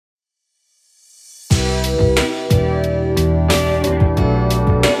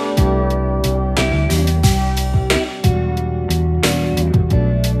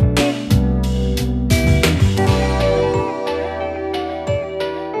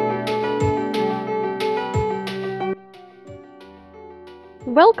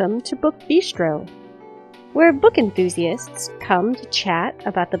Welcome to Book Bistro, where book enthusiasts come to chat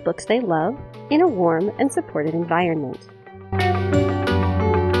about the books they love in a warm and supportive environment.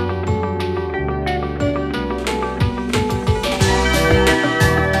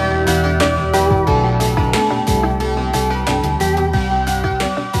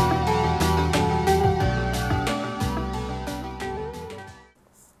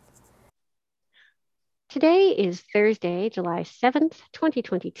 Today is Thursday, July 7th,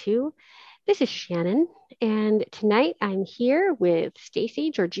 2022. This is Shannon, and tonight I'm here with Stacy,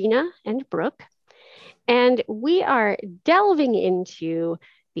 Georgina, and Brooke, and we are delving into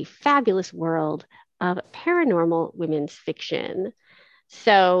the fabulous world of paranormal women's fiction.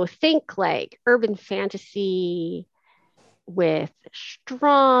 So think like urban fantasy with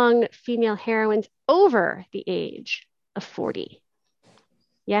strong female heroines over the age of 40.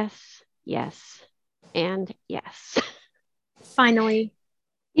 Yes, yes, and yes. Finally.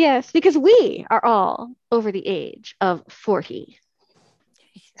 Yes, because we are all over the age of 40.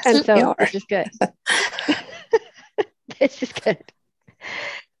 Yes, and so are. this is good. This is good.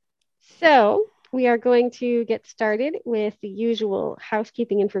 So we are going to get started with the usual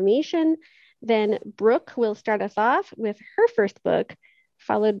housekeeping information. Then Brooke will start us off with her first book,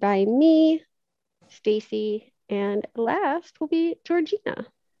 followed by me, Stacy, and last will be Georgina.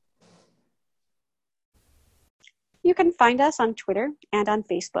 You can find us on Twitter and on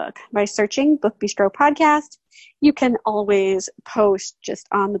Facebook by searching Book Bistro Podcast. You can always post just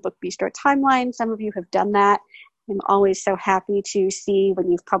on the Book Bistro timeline. Some of you have done that. I'm always so happy to see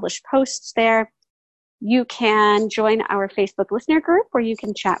when you've published posts there. You can join our Facebook listener group where you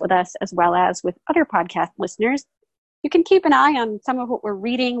can chat with us as well as with other podcast listeners. You can keep an eye on some of what we're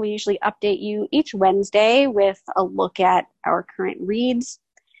reading. We usually update you each Wednesday with a look at our current reads.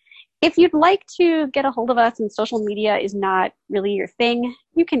 If you'd like to get a hold of us and social media is not really your thing,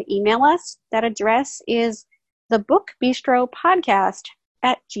 you can email us. That address is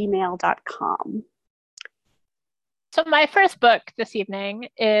thebookbistropodcast@gmail.com. So my first book this evening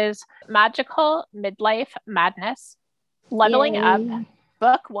is Magical Midlife Madness, Leveling Yay. Up,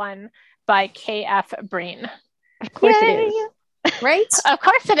 Book 1 by K.F. Breene. Of course Yay. it is. Right? Of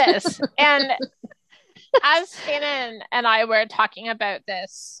course it is. And as Shannon and I were talking about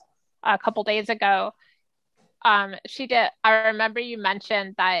this a couple days ago, I remember you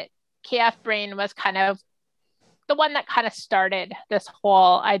mentioned that K.F. Breene was kind of the one that kind of started this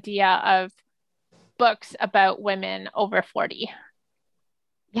whole idea of books about women over 40.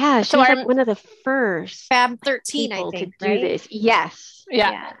 Yeah, she was like one of the first Fab 13, people I think, to do right? this. Yes.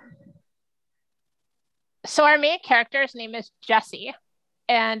 Yeah. So our main character's name is Jessie,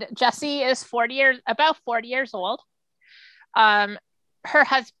 and Jessie is about 40 years old. Her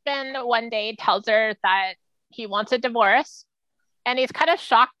husband one day tells her that he wants a divorce, and he's kind of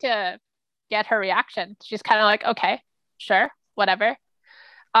shocked to get her reaction. She's kind of like, okay, sure, whatever.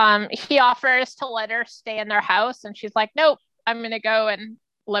 He offers to let her stay in their house, and she's like, nope, I'm going to go and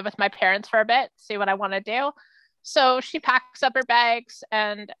live with my parents for a bit, see what I want to do. So she packs up her bags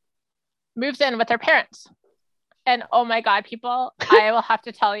and moves in with her parents. And oh my God, people, I will have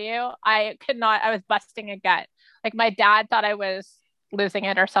to tell you, I was busting a gut. Like my dad thought I was losing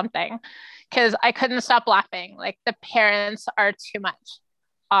it or something because I couldn't stop laughing. Like the parents are too much.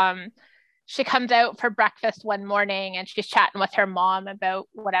 She comes out for breakfast one morning and she's chatting with her mom about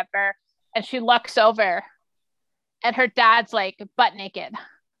whatever, and she looks over and her dad's like butt naked,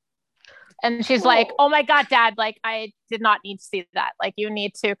 and she's like, oh my God, Dad, like I did not need to see that, like you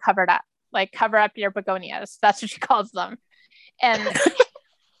need to cover it up, like cover up your begonias. That's what she calls them. And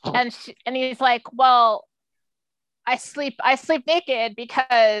and he's like, well, I sleep naked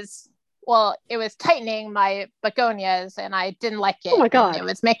because, well, it was tightening my begonias and I didn't like it. Oh my God. It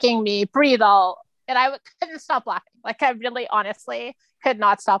was making me breathe all, and I couldn't stop laughing. Like I really honestly could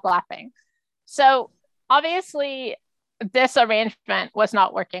not stop laughing. So obviously this arrangement was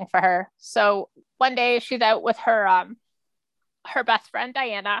not working for her. So one day she's out with her best friend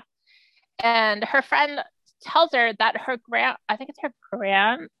Diana, and her friend tells her that her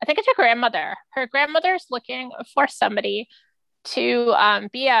grandmother. Her grandmother's looking for somebody to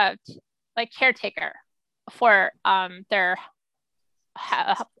be a like caretaker for their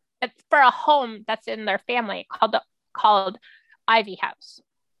it's for a home that's in their family called Ivy House.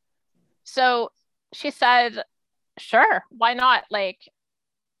 So she said, sure, why not? Like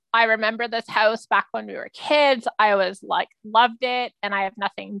I remember this house back when we were kids. I was like loved it, and I have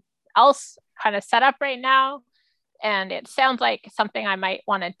nothing else kind of set up right now, and it sounds like something I might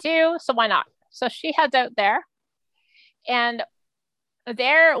want to do, so why not? So she heads out there, and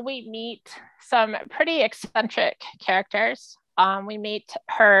there we meet some pretty eccentric characters. We meet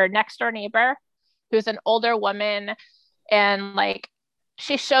her next door neighbor, who's an older woman, and like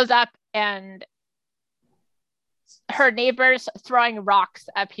she shows up and her neighbor's throwing rocks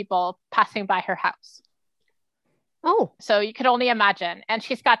at people passing by her house. Oh, so you can only imagine. And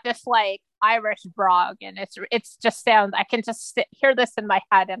she's got this like Irish brog, and it's just sounds. I can just hear this in my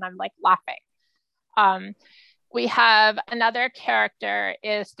head, and I'm like laughing. We have another character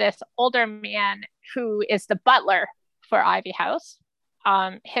is this older man who is the butler for Ivy House.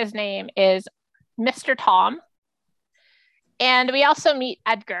 His name is Mr. Tom. And we also meet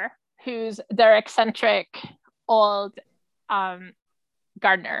Edgar, who's their eccentric old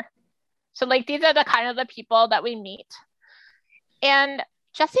gardener. So like these are the kind of the people that we meet. And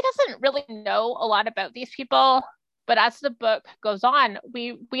Jessie doesn't really know a lot about these people, but as the book goes on,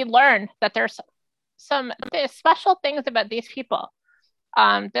 we learn that there's special things about these people.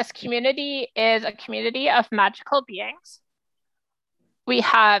 This community is a community of magical beings. We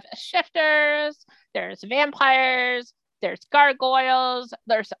have shifters, there's vampires, there's gargoyles,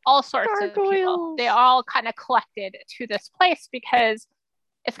 there's all sorts of people. They all kind of collected to this place because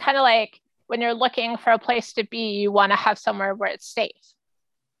it's kind of like when you're looking for a place to be, you want to have somewhere where it's safe.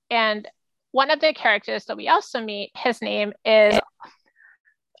 And one of the characters that we also meet, his name is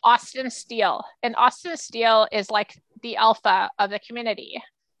Austin Steele. And Austin Steele is like the alpha of the community.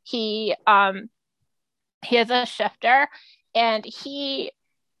 He is a shifter, and he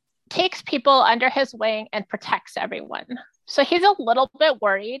takes people under his wing and protects everyone. So he's a little bit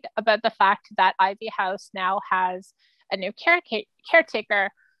worried about the fact that Ivy House now has a new caretaker,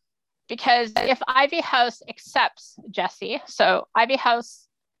 because if Ivy House accepts Jessie, so Ivy House,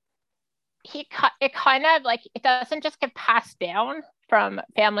 it kind of like, it doesn't just get passed down from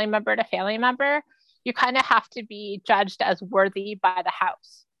family member to family member. You kind of have to be judged as worthy by the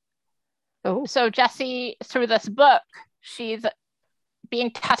house. Oh. So Jessie, through this book, she's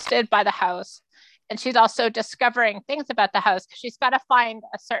being tested by the house, and she's also discovering things about the house because she's got to find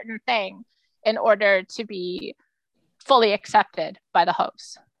a certain thing in order to be fully accepted by the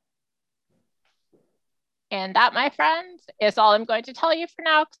host. And that, my friends, is all I'm going to tell you for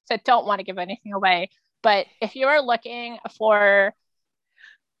now, because I don't want to give anything away. But if you are looking for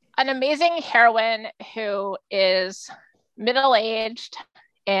an amazing heroine who is middle-aged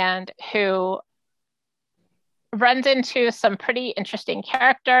and who runs into some pretty interesting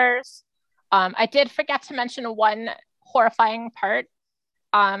characters, I did forget to mention one horrifying part.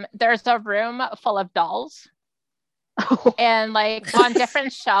 There's a room full of dolls. And like on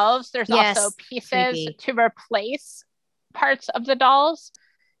different shelves, there's also pieces creepy to replace parts of the dolls.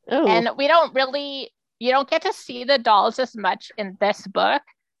 Oh. And you don't get to see the dolls as much in this book,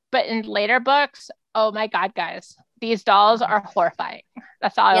 but in later books, oh my God, guys, these dolls are horrifying.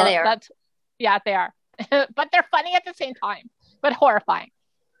 That's all. Yeah, they are. They are. But they're funny at the same time, but horrifying.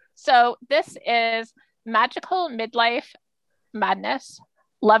 So this is Magical Midlife Madness,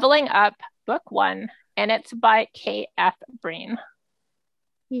 Leveling Up, Book 1, and it's by K.F. Breen.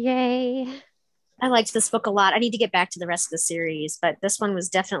 Yay. I liked this book a lot. I need to get back to the rest of the series, but this one was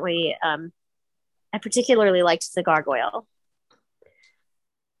definitely, I particularly liked the gargoyle.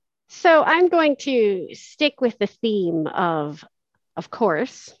 So I'm going to stick with the theme of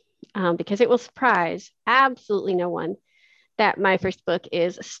course, because it will surprise absolutely no one that my first book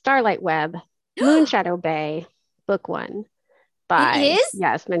is Starlight Web, Moonshadow Bay, Book 1 by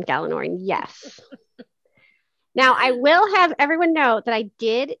Yasmin Galenorn. Yes. Now, I will have everyone know that I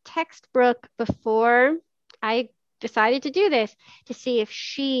did text Brooke before I decided to do this to see if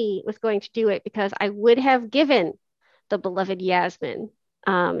she was going to do it, because I would have given the beloved Yasmin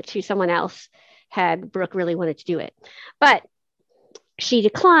to someone else had Brooke really wanted to do it. But she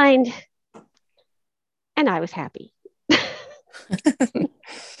declined, and I was happy.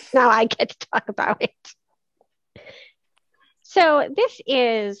 Now I get to talk about it. So this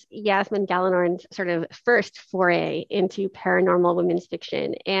is Yasmin Galenorn's sort of first foray into paranormal women's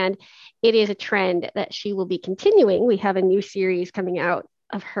fiction, and it is a trend that she will be continuing. We have a new series coming out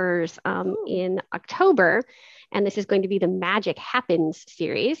of hers in October, and this is going to be the Magic Happens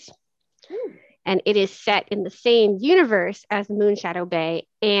series. And it is set in the same universe as Moonshadow Bay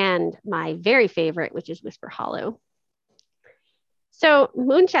and my very favorite, which is Whisper Hollow. So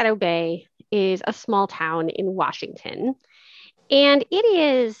Moonshadow Bay is a small town in Washington, and it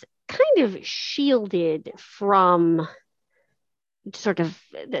is kind of shielded from sort of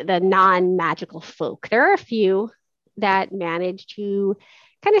the non-magical folk. There are a few that manage to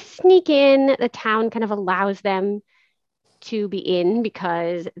kind of sneak in. The town kind of allows them to be in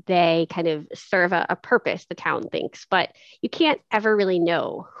because they kind of serve a purpose, the town thinks, but you can't ever really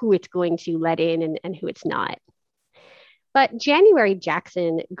know who it's going to let in and who it's not. But January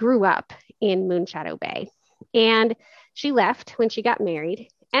Jackson grew up in Moonshadow Bay, and she left when she got married.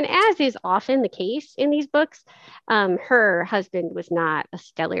 And as is often the case in these books, her husband was not a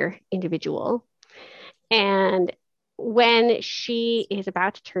stellar individual. And when she is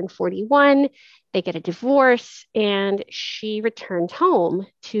about to turn 41, they get a divorce and she returns home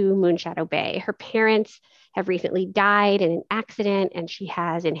to Moonshadow Bay. Her parents have recently died in an accident and she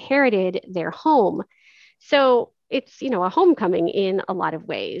has inherited their home. So it's, a homecoming in a lot of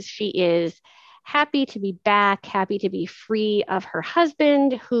ways. She is happy to be back, happy to be free of her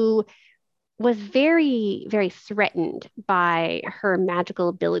husband, who was very, very threatened by her magical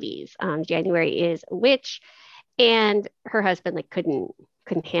abilities. January is a witch, and her husband couldn't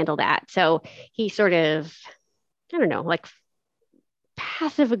handle that. So he sort of, I don't know,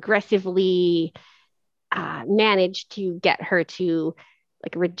 passive aggressively managed to get her to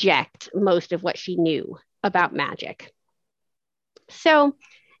reject most of what she knew about magic. So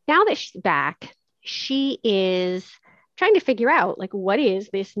now that she's back, she is trying to figure out what is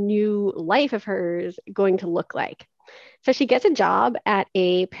this new life of hers going to look like. So she gets a job at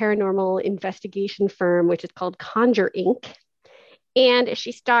a paranormal investigation firm, which is called Conjure Inc. And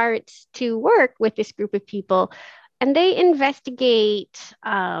she starts to work with this group of people, and they investigate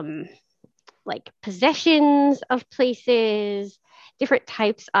possessions of places, different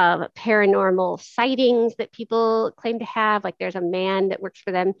types of paranormal sightings that people claim to have. There's a man that works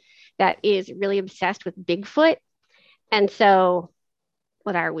for them that is really obsessed with Bigfoot. And so,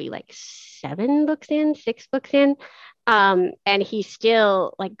 what are we, 6 books in? And he's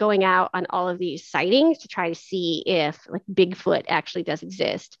still going out on all of these sightings to try to see if Bigfoot actually does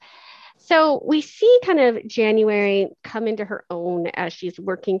exist. So we see kind of January come into her own as she's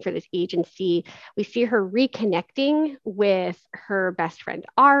working for this agency. We see her reconnecting with her best friend,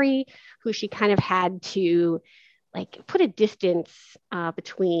 Ari, who she kind of had to put a distance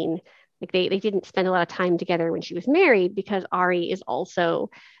between. They didn't spend a lot of time together when she was married because Ari is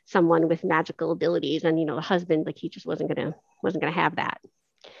also someone with magical abilities, and the husband he just wasn't gonna have that.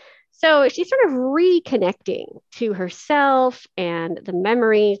 So she's sort of reconnecting to herself and the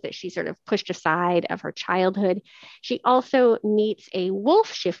memories that she sort of pushed aside of her childhood. She also meets a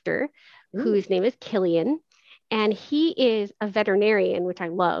wolf shifter whose name is Killian, and he is a veterinarian, which I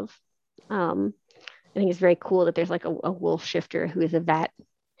love. I think it's very cool that there's a wolf shifter who is a vet.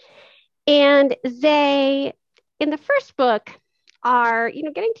 And they, in the first book, are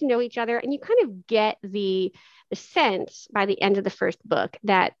getting to know each other, and you kind of get the sense by the end of the first book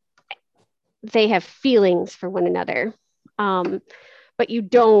that they have feelings for one another, but you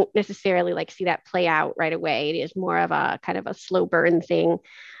don't necessarily see that play out right away. It is more of a kind of a slow burn thing,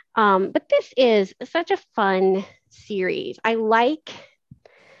 but this is such a fun series. I like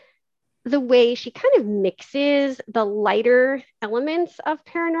the way she kind of mixes the lighter elements of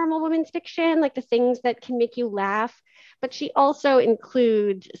paranormal women's fiction, the things that can make you laugh, but she also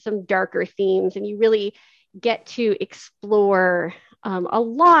includes some darker themes, and you really get to explore a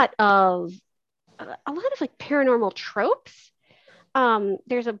lot of paranormal tropes.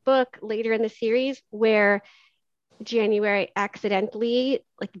 There's a book later in the series where January accidentally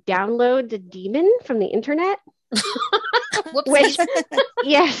downloads a demon from the internet.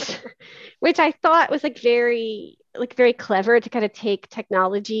 which I thought was very clever to kind of take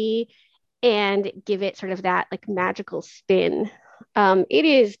technology and give it sort of that magical spin. It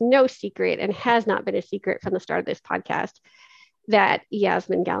is no secret, and has not been a secret from the start of this podcast, that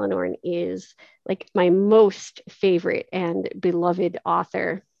Yasmin Galenorn is my most favorite and beloved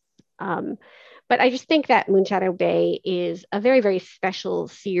author. But I just think that Moonshadow Bay is a very, very special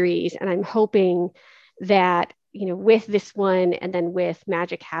series, and I'm hoping that with this one and then with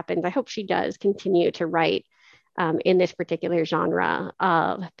Magic Happens, I hope she does continue to write in this particular genre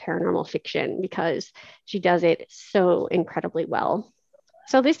of paranormal fiction, because she does it so incredibly well.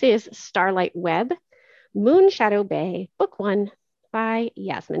 So this is Starlight Web, Moonshadow Bay, Book 1 by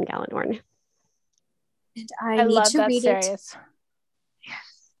Yasmin Galenorn. And I need to read it. Yes.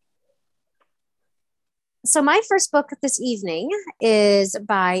 So my first book this evening is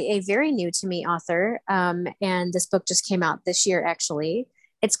by a very new to me author, and this book just came out this year, actually.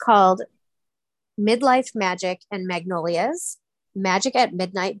 It's called Midlife Magic and Magnolias, Magic at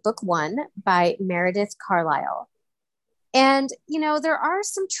Midnight, Book 1 by Meredith Carlisle. And, there are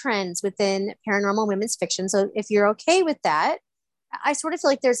some trends within paranormal women's fiction. So if you're okay with that, I sort of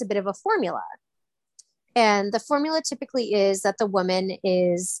feel like there's a bit of a formula. And the formula typically is that the woman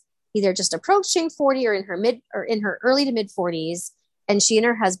is either just approaching 40 or in her early to mid 40s, and she and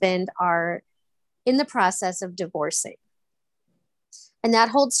her husband are in the process of divorcing. And that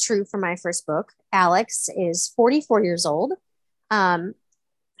holds true for my first book. Alex is 44 years old. Her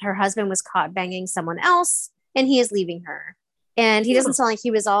husband was caught banging someone else, and he is leaving her. And he doesn't sound like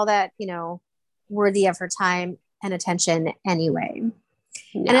he was all that, worthy of her time and attention anyway.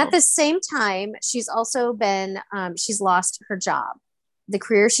 No. And at the same time, she's also been, she's lost her job. The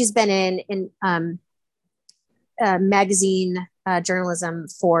career she's been in magazine journalism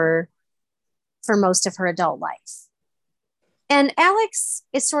for most of her adult life. And Alex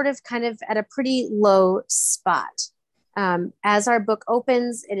is sort of kind of at a pretty low spot. As our book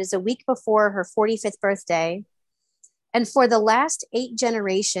opens, it is a week before her 45th birthday. And for the last 8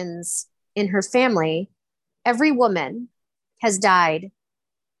 generations in her family, every woman has died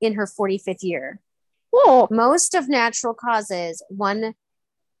in her 45th year. Whoa. Most of natural causes, one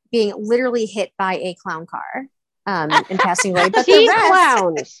being literally hit by a clown car and passing away. But the rest,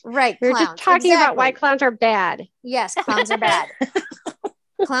 clowns. Right, We're clowns. just talking about why clowns are bad. Yes, clowns are bad.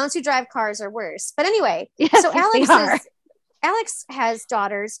 Clowns who drive cars are worse. But anyway, yes, so Alex has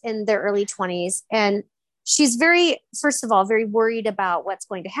daughters in their early 20s, and she's first of all, very worried about what's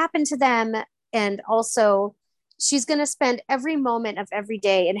going to happen to them. And also, she's going to spend every moment of every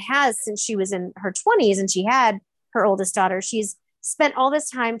day, and has since she was in her 20s and she had her oldest daughter. She's spent all this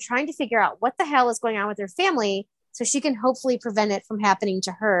time trying to figure out what the hell is going on with her family so she can hopefully prevent it from happening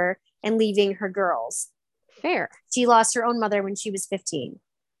to her and leaving her girls. Fair. She lost her own mother when she was 15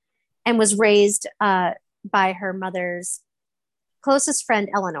 and was raised by her mother's closest friend,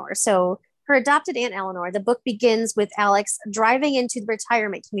 Eleanor. So her adopted Aunt Eleanor. The book begins with Alex driving into the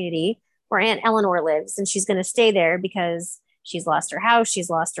retirement community where Aunt Eleanor lives, and she's going to stay there because she's lost her house, she's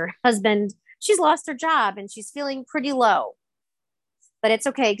lost her husband, she's lost her job, and she's feeling pretty low. But it's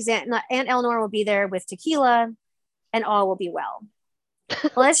okay because Aunt Eleanor will be there with tequila and all will be well.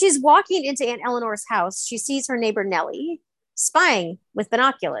 Well, as she's walking into Aunt Eleanor's house, she sees her neighbor Nellie spying with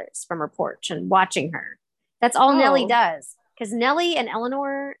binoculars from her porch and watching her. That's all Nellie does, because Nellie and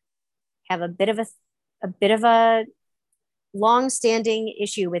Eleanor have a bit of a long-standing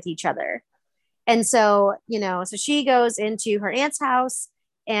issue with each other. And so, so she goes into her aunt's house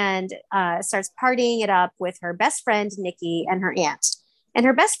and starts partying it up with her best friend, Nikki, and her aunt. And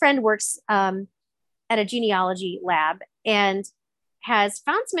her best friend works at a genealogy lab and has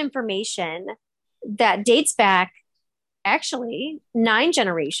found some information that dates back actually 9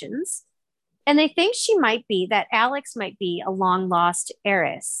 generations. And they think that Alex might be a long lost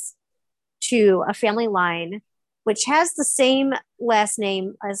heiress to a family line which has the same last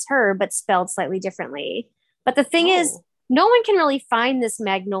name as her, but spelled slightly differently. But the thing is, no one can really find this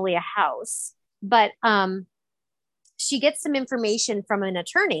Magnolia house, but she gets some information from an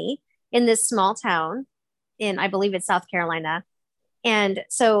attorney in this small town in, I believe it's South Carolina. And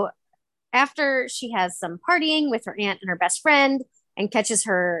so after she has some partying with her aunt and her best friend and catches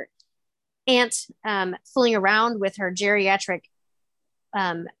her aunt fooling around with her geriatric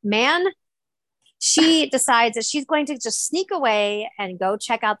man, she decides that she's going to just sneak away and go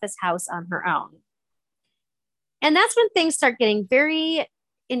check out this house on her own. And that's when things start getting very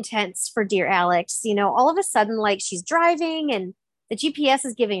intense for dear Alex. All of a sudden, like, she's driving and the GPS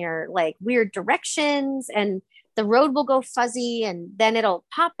is giving her like weird directions, and the road will go fuzzy and then it'll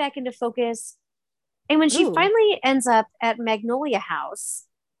pop back into focus. And when she finally ends up at Magnolia House,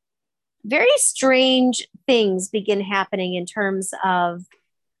 very strange things begin happening in terms of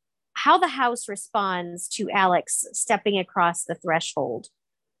how the house responds to Alex stepping across the threshold.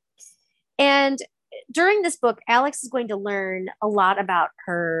 And during this book, Alex is going to learn a lot about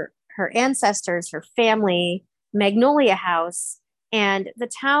her ancestors, her family, Magnolia House, and the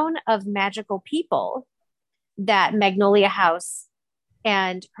town of magical people that Magnolia House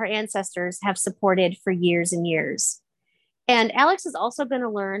and her ancestors have supported for years and years. And Alex is also going to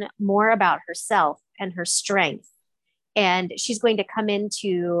learn more about herself and her strength. And she's going to come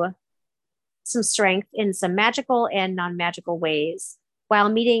into some strength in some magical and non-magical ways while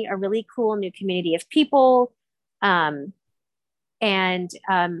meeting a really cool new community of people, and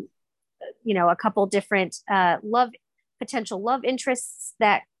a couple different potential love interests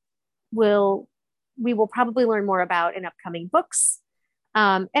that we will probably learn more about in upcoming books.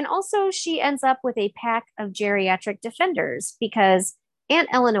 And also she ends up with a pack of geriatric defenders because Aunt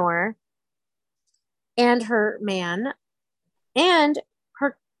Eleanor and her man and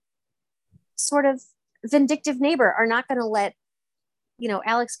her sort of vindictive neighbor are not going to let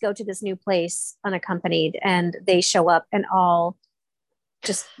Alex go to this new place unaccompanied, and they show up and all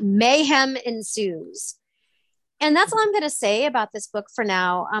just mayhem ensues. And that's all I'm going to say about this book for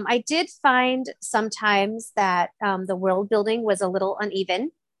now. I did find sometimes that the world building was a little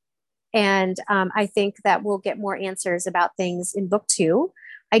uneven. And I think that we'll get more answers about things in book 2.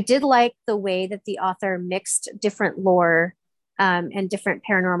 I did like the way that the author mixed different lore and different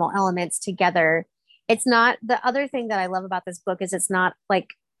paranormal elements together. It's not, the other thing that I love about this book is it's not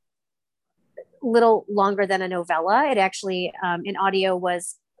like little longer than a novella. It actually in audio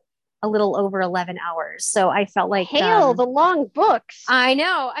was a little over 11 hours. So I felt like Hail the long books. I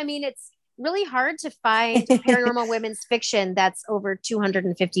know. I mean, it's really hard to find paranormal women's fiction that's over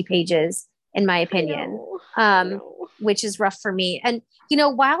 250 pages, in my opinion, which is rough for me. And, you know,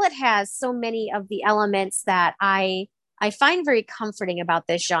 while it has so many of the elements that I find very comforting about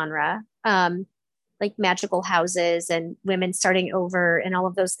this genre, like magical houses and women starting over and all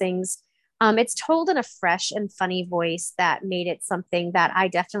of those things, it's told in a fresh and funny voice that made it something that I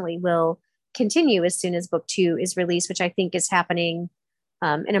definitely will continue as soon as book 2 is released, which I think is happening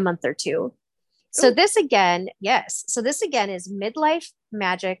in a month or two. So Ooh. This again, yes. So this again is Midlife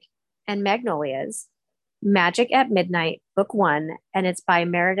Magic and Magnolias, Magic at Midnight, book 1, and it's by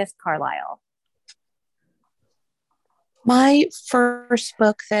Meredith Carlisle. My first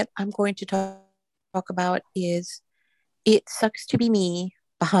book that I'm going to talk about is It Sucks to Be Me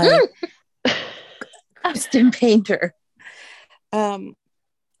by Kristen Painter. And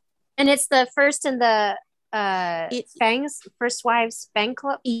it's the first in the Fangs, First Wives Fang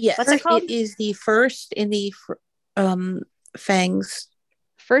Club. Yes, what's it called? It is the first in the Fangs.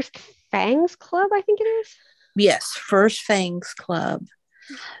 First Fangs Club, I think it is. Yes, First Fangs Club.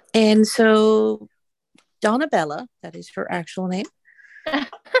 And so Donna Bella, that is her actual name,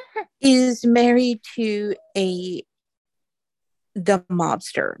 is married to the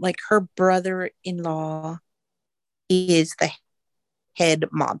mobster. Like, her brother-in-law is the head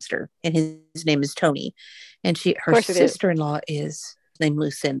mobster, and his name is Tony, and her sister-in-law is named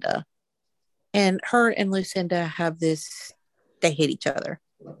Lucinda, and her and Lucinda have this, they hate each other.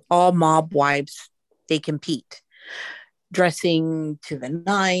 All mob wives, they compete, dressing to the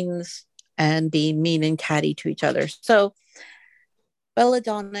nines and being mean and catty to each other. So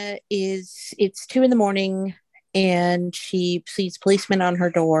Belladonna it's 2 a.m. and she sees policemen on her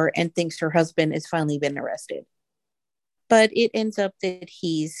door and thinks her husband has finally been arrested. But it ends up that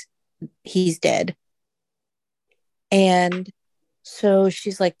he's dead. And so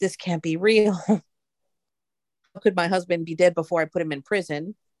she's like, this can't be real. How could my husband be dead before I put him in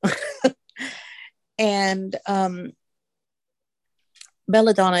prison? And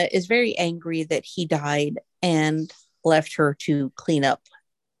Belladonna is very angry that he died and left her to clean up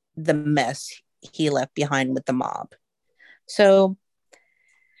the mess he left behind with the mob. So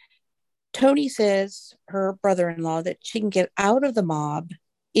Tony says, her brother-in-law, that she can get out of the mob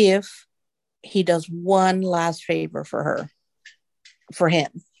if he does one last favor for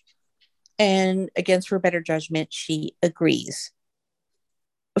him. And against her better judgment, she agrees.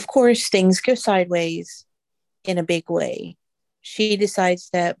 Of course, things go sideways in a big way. She decides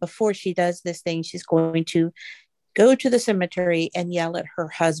that before she does this thing, she's going to go to the cemetery and yell at her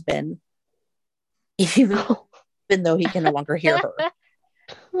husband, even though he can no longer hear her.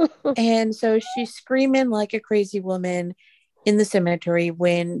 And so she's screaming like a crazy woman in the cemetery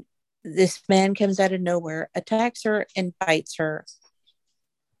when this man comes out of nowhere, attacks her and bites her.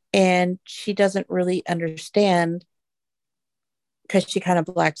 And she doesn't really understand, because she kind of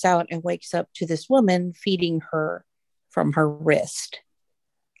blacks out and wakes up to this woman feeding her from her wrist.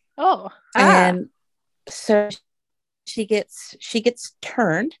 And so she gets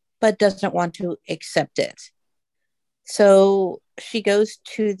turned, but doesn't want to accept it. So she goes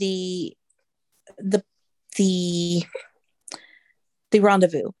to the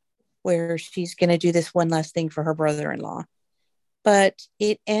rendezvous where she's going to do this one last thing for her brother-in-law. But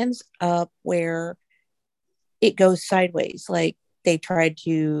it ends up where it goes sideways. Like, they tried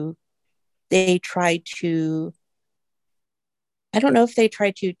to, I don't know if they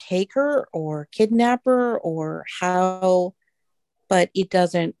tried to take her or kidnap her or how, but it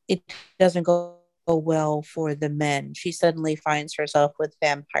doesn't go well for the men. She suddenly finds herself with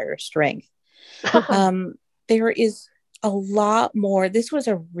vampire strength. There is a lot more. This was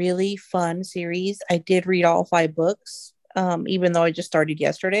a really fun series. I did read all 5 books, even though I just started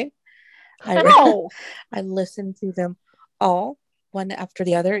yesterday. I listened to them all, one after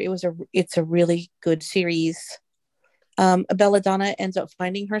the other. It's a really good series. Belladonna ends up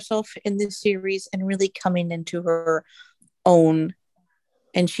finding herself in this series and really coming into her own.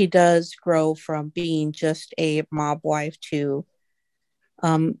 And she does grow from being just a mob wife to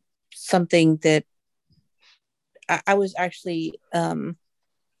something that I was actually,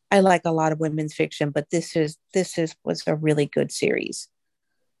 I like a lot of women's fiction, but this was a really good series.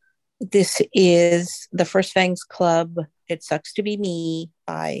 This is The First Fangs Club, It Sucks to Be Me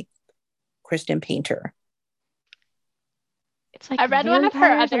by Kristen Painter. It's like I read one of her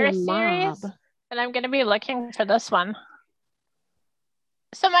vampires other and a series, mob. and I'm going to be looking for this one.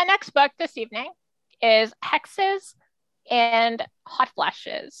 So my next book this evening is Hexes and Hot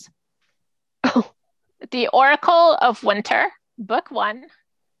Flashes. Oh, The Oracle of Winter, Book 1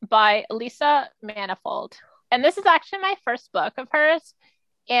 by Lisa Manifold. And this is actually my first book of hers.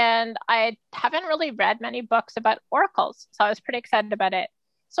 And I haven't really read many books about oracles, so I was pretty excited about it.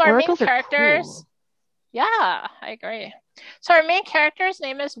 So our oracles main are characters, cool. yeah, I agree. So our main character's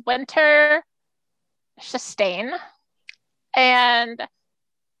name is Winter Chastain. And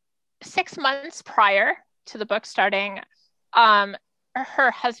 6 months prior to the book starting,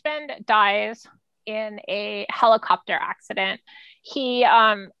 her husband dies in a helicopter accident. He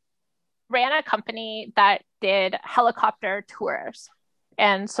ran a company that did helicopter tours,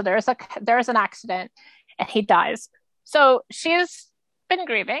 and so there's an accident, and he dies. So she's been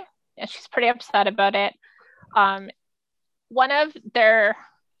grieving, and she's pretty upset about it. One of their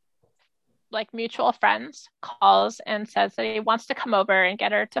mutual friends calls and says that he wants to come over and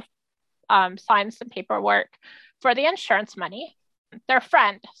get her to sign some paperwork for the insurance money. Their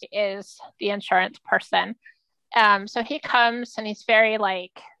friend is the insurance person. So he comes and he's very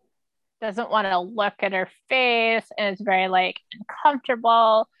doesn't want to look at her face and is very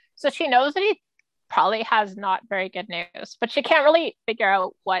uncomfortable. So she knows that he probably has not very good news, but she can't really figure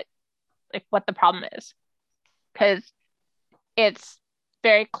out what the problem is, because it's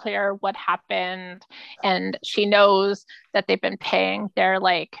very clear what happened, and she knows that they've been paying their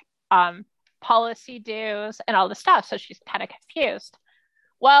policy dues and all the stuff, so she's kind of confused.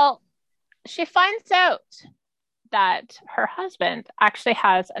 Well, she finds out that her husband actually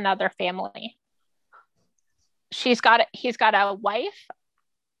has another family. He's got a wife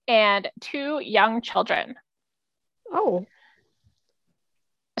and 2 young children. Oh,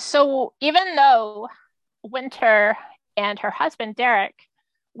 So even though Winter and her husband Derek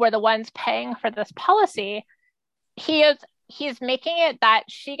were the ones paying for this policy, he's making it that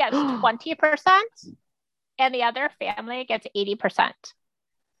she gets 20% and the other family gets 80%.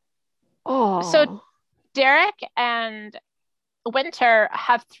 oh. So Derek and Winter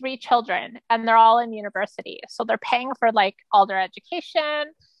have 3 children, and they're all in university. So they're paying for all their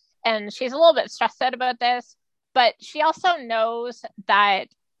education, and she's a little bit stressed out about this, but she also knows that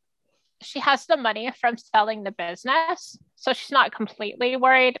she has the money from selling the business. So she's not completely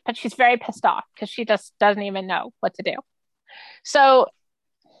worried, but she's very pissed off because she just doesn't even know what to do. So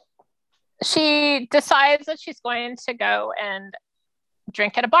she decides that she's going to go and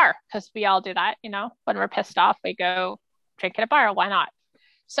drink at a bar, because we all do that, when we're pissed off, we go drink at a bar. Why not?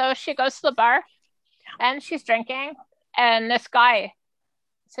 So she goes to the bar and she's drinking, and this guy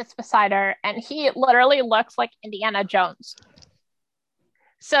sits beside her, and he literally looks like Indiana Jones.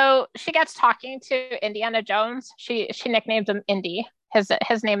 So she gets talking to Indiana Jones. She nicknames him Indy.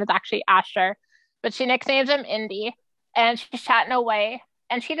 His name is actually Asher, but she nicknames him Indy, and she's chatting away,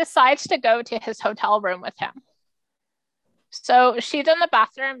 and she decides to go to his hotel room with him. So she's in the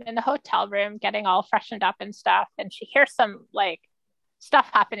bathroom in the hotel room getting all freshened up and stuff, and she hears some stuff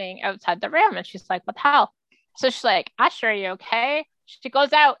happening outside the room, and she's like, what the hell? So she's like, Asher, are you okay? She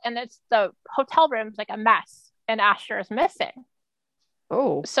goes out, and the hotel room's a mess, and Asher is missing.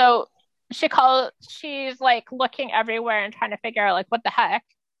 Oh. So she's looking everywhere and trying to figure out what the heck.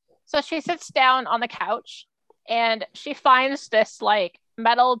 So she sits down on the couch, and she finds this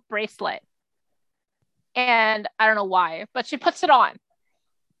metal bracelet. And I don't know why, but she puts it on,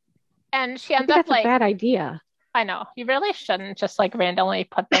 and she ends up that's a bad idea. I know, you really shouldn't just randomly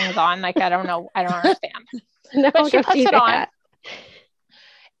put things on. I don't know, I don't understand. No, but she puts it that. on,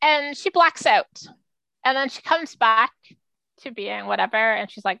 and she blacks out, and then she comes back to being whatever, and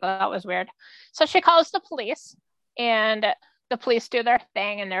she's like, oh, that was weird. So she calls the police, and the police do their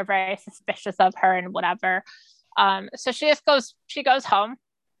thing, and they're very suspicious of her and whatever. So she goes home.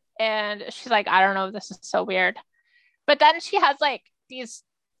 And she's like, I don't know, this is so weird. But then she has these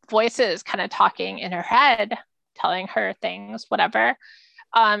voices kind of talking in her head, telling her things, whatever.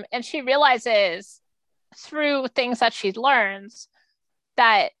 And she realizes through things that she learns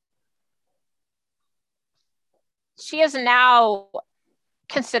that she is now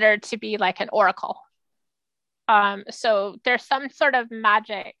considered to be an oracle. So there's some sort of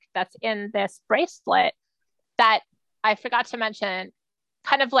magic that's in this bracelet that I forgot to mention,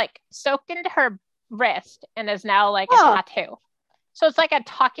 kind of soaked into her wrist, and is now a tattoo. So it's a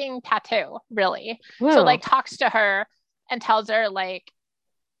talking tattoo, really. Whoa. So talks to her and tells her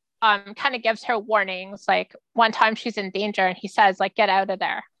kind of gives her warnings. One time she's in danger, and he says get out of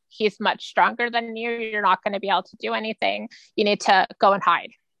there. He's much stronger than you. You're not going to be able to do anything. You need to go and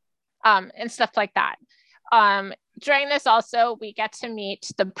hide. and stuff like that. During this also, we get to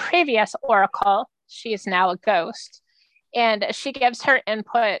meet the previous Oracle. She is now a ghost. And she gives her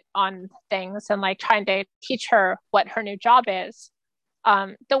input on things and like trying to teach her what her new job is.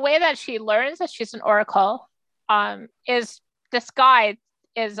 The way that she learns that she's an Oracle is this guy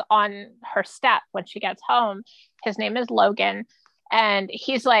is on her step when she gets home. His name is Logan. And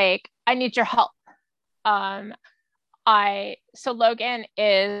he's like, I need your help. So Logan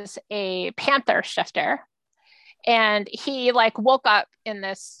is a panther shifter. And he like woke up in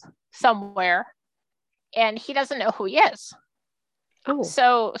this somewhere and he doesn't know who he is. Oh.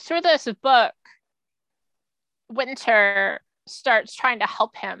 So through this book, Winter starts trying to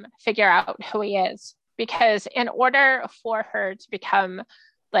help him figure out who he is, because in order for her to become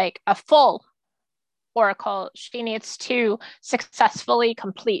like a full Oracle, she needs to successfully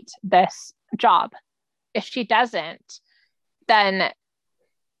complete this job. If she doesn't, then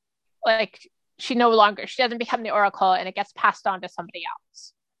like she doesn't become the Oracle and it gets passed on to somebody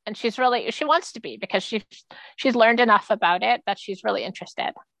else. And she wants to be, because she's learned enough about it that she's really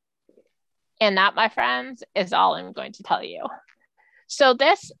interested. And that, my friends, is all I'm going to tell you. So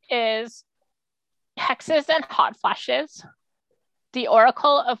this is Hexes and Hot Flashes, The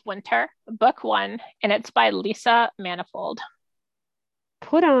Oracle of Winter, Book 1, and it's by Lisa Manifold.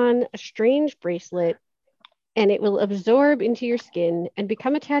 Put on a strange bracelet and it will absorb into your skin and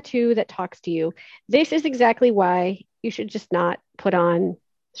become a tattoo that talks to you. This is exactly why you should just not put on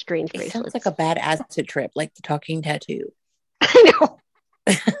strange bracelets. It sounds like a bad acid trip, like the talking tattoo. I know.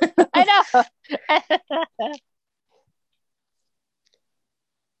 I know.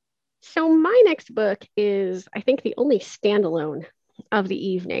 So my next book is, I think, the only standalone of the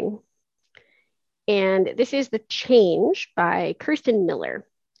evening. And this is The Change by Kirsten Miller.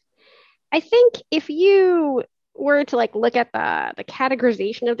 I think if you were to like look at the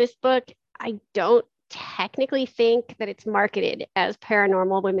categorization of this book, I don't technically think that it's marketed as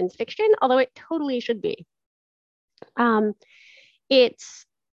paranormal women's fiction, although it totally should be. It's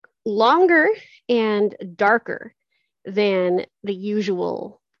longer and darker than the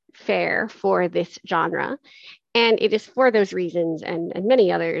usual fare for this genre. And it is for those reasons and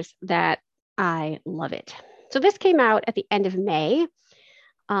many others that I love it. So this came out at the end of May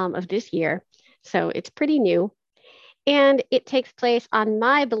of this year. So it's pretty new. And it takes place on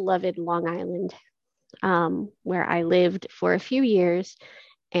my beloved Long Island, where I lived for a few years.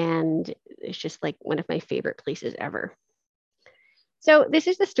 And it's just like one of my favorite places ever. So this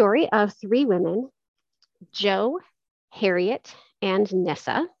is the story of three women, Jo, Harriet, and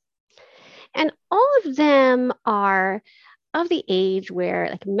Nessa. And all of them are of the age where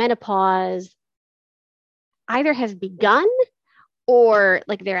like menopause either has begun or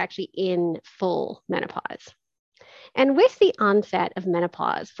like they're actually in full menopause. And with the onset of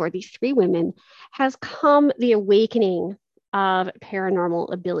menopause for these three women has come the awakening of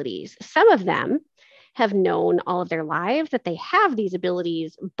paranormal abilities. Some of them have known all of their lives that they have these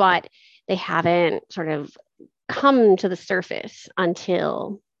abilities, but they haven't sort of come to the surface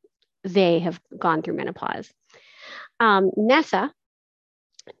until they have gone through menopause. Nessa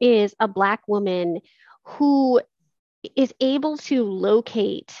is a Black woman who is able to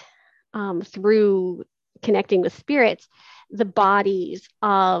locate through connecting with spirits the bodies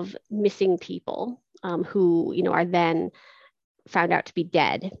of missing people who are then found out to be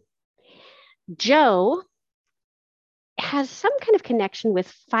dead. Jo has some kind of connection with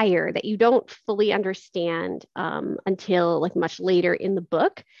fire that you don't fully understand until like much later in the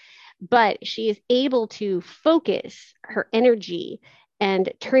book, but she is able to focus her energy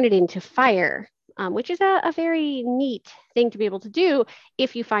and turn it into fire, which is a very neat thing to be able to do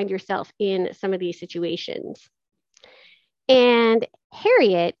if you find yourself in some of these situations. And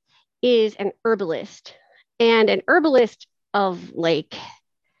Harriet is an herbalist, and an herbalist of like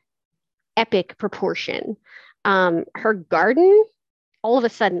epic proportion. Her garden all of a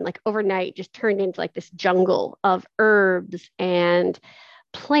sudden, like overnight, just turned into like this jungle of herbs and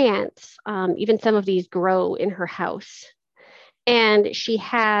plants. Even some of these grow in her house. And she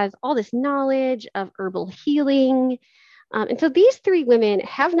has all this knowledge of herbal healing. And so these three women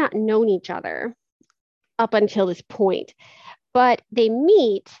have not known each other up until this point, but they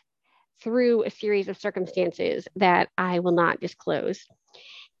meet through a series of circumstances that I will not disclose.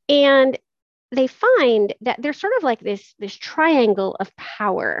 And they find that there's sort of like this triangle of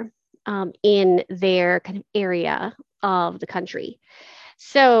power in their kind of area of the country.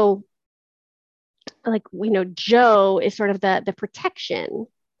 So like we know Jo is sort of the protection,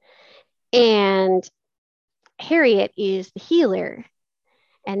 and Harriet is the healer,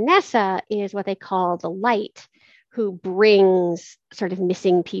 and Nessa is what they call the light, who brings sort of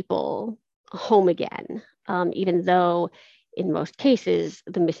missing people home again, even though in most cases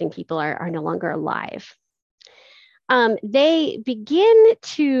the missing people are no longer alive. They begin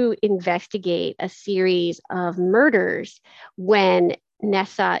to investigate a series of murders when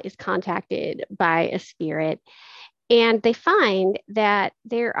Nessa is contacted by a spirit, and they find that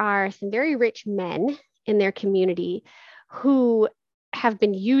there are some very rich men in their community who have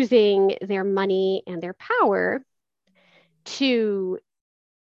been using their money and their power to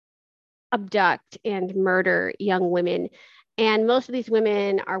abduct and murder young women. And most of these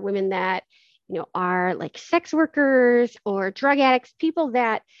women are women that, are like sex workers or drug addicts, people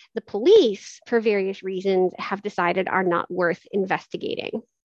that the police, for various reasons, have decided are not worth investigating.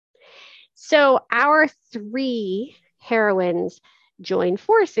 So our three heroines join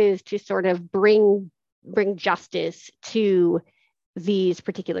forces to sort of bring justice to these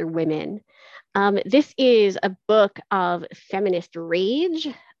particular women. This is a book of feminist rage,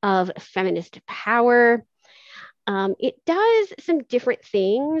 of feminist power. It does some different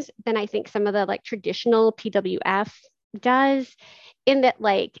things than I think some of the like traditional PWF does, in that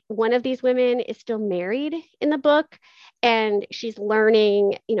like one of these women is still married in the book, and she's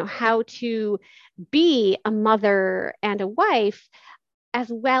learning, how to be a mother and a wife, as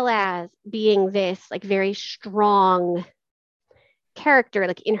well as being this like very strong character,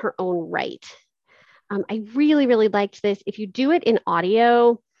 like in her own right. I really, really liked this. If you do it in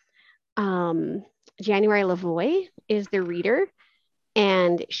audio, January Lavoie is the reader,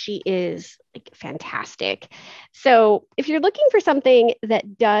 and she is like fantastic. So if you're looking for something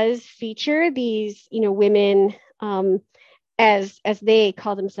that does feature these, women, as they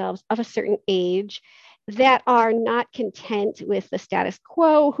call themselves, of a certain age, that are not content with the status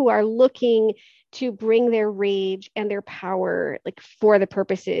quo, who are looking to bring their rage and their power like for the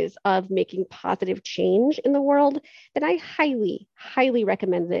purposes of making positive change in the world, then I highly, highly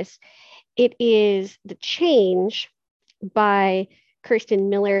recommend this. It is The Change by Kirsten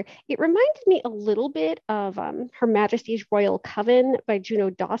Miller. It reminded me a little bit of Her Majesty's Royal Coven by Juno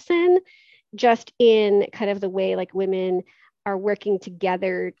Dawson, just in kind of the way like women are working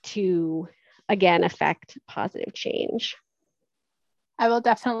together to, again, affect positive change. I will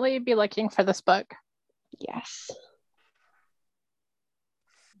definitely be looking for this book. Yes.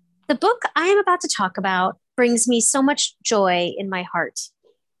 The book I am about to talk about brings me so much joy in my heart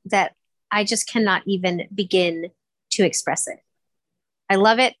that I just cannot even begin to express it. I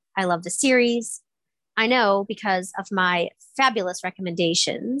love it. I love the series. I know because of my fabulous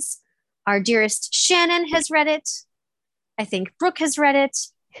recommendations. Our dearest Shannon has read it. I think Brooke has read it.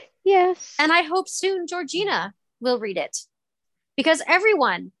 Yes. And I hope soon Georgina will read it. Because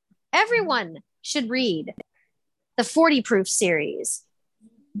everyone should read the 40 Proof series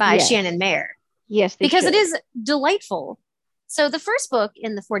by Shannon Mayer. Yes, because it is delightful. So the first book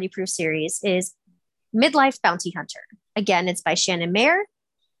in the 40 Proof series is Midlife Bounty Hunter. Again, it's by Shannon Mayer.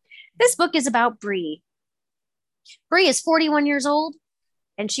 This book is about Bree. Bree is 41 years old,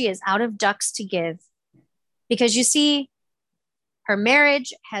 and she is out of ducks to give. Because you see, her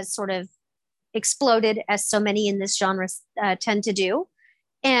marriage has sort of exploded, as so many in this genre tend to do.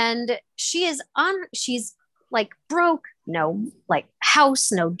 And she's like broke, no like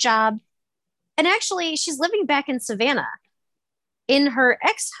house, no job. And actually, she's living back in Savannah in her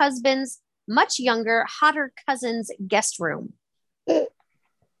ex-husband's much younger, hotter cousin's guest room.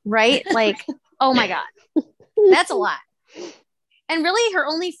 Right? Like, oh my God, that's a lot. And really, her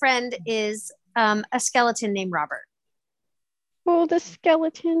only friend is a skeleton named Robert. Oh, the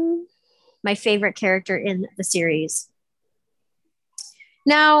skeleton. My favorite character in the series.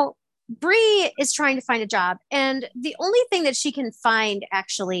 Now, Bree is trying to find a job, and the only thing that she can find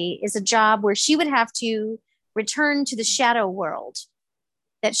actually is a job where she would have to return to the shadow world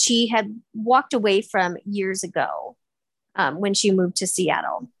that she had walked away from years ago when she moved to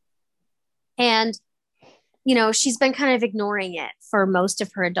Seattle. And, she's been kind of ignoring it for most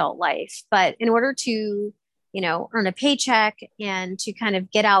of her adult life. But in order to, earn a paycheck and to kind of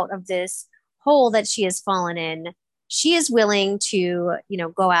get out of this hole that she has fallen in, she is willing to,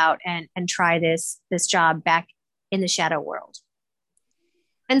 go out and try this job back in the shadow world.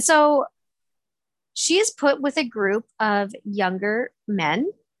 And so she is put with a group of younger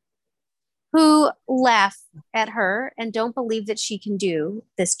men who laugh at her and don't believe that she can do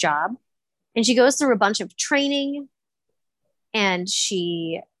this job. And she goes through a bunch of training, and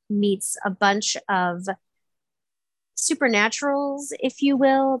she meets a bunch of supernaturals, if you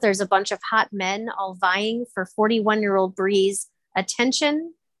will. There's a bunch of hot men all vying for 41-year-old Bree's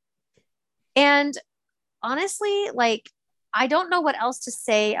attention. And honestly, like, I don't know what else to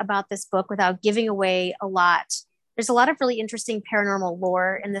say about this book without giving away a lot There's a lot of really interesting paranormal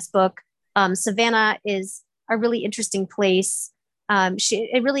lore in this book. Savannah is a really interesting place.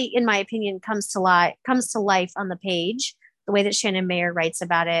 It really, in my opinion, comes to life on the page, the way that Shannon Mayer writes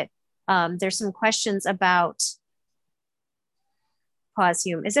about it. There's some questions about, pause,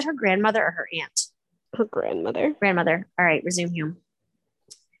 Hume. Is it her grandmother or her aunt? Her grandmother. Grandmother. All right, resume, Hume.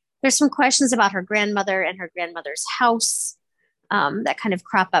 There's some questions about her grandmother and her grandmother's house that kind of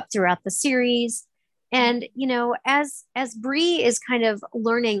crop up throughout the series. And, you know, as Bree is kind of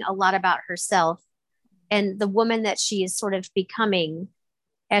learning a lot about herself and the woman that she is sort of becoming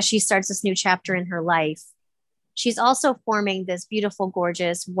as she starts this new chapter in her life, she's also forming this beautiful,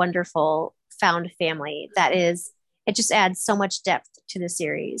 gorgeous, wonderful found family it just adds so much depth to the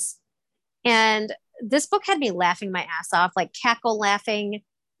series. And this book had me laughing my ass off, like cackle laughing,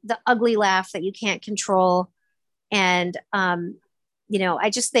 the ugly laugh that you can't control. And, you know, I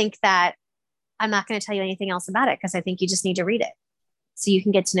just think that I'm not going to tell you anything else about it because I think you just need to read it so you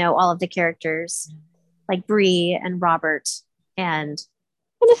can get to know all of the characters like Bree and Robert and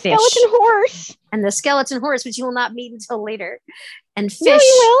the Fish. skeleton horse. And the skeleton horse, which you will not meet until later. And Fish. No,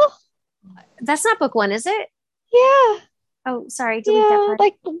 you will. That's not book one, is it? Yeah. Oh, sorry. Delete that part.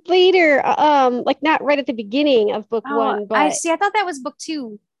 Like later, like not right at the beginning of book one, but I thought that was book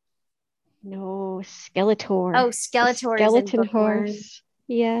two. No, Skeletor. Oh, Skeletor. Skeleton horse.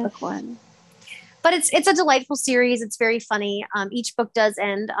 Yeah. Book one. But it's a delightful series. It's very funny. Each book does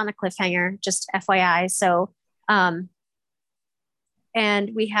end on a cliffhanger, just FYI. So, and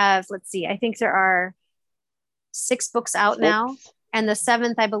we have, let's see, I think there are 6 books out now, and the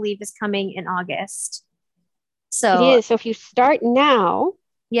 7th, I believe, is coming in August. So it is. So if you start now,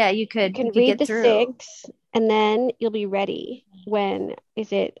 yeah, you could read the through 6, and then you'll be ready. When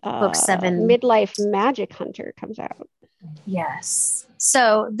is it? Book 7, Midlife Magic Hunter comes out. Yes.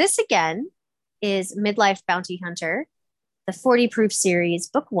 So this again is Midlife Bounty Hunter, the 40 Proof series,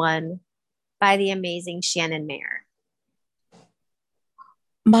 book 1, by the amazing Shannon Mayer.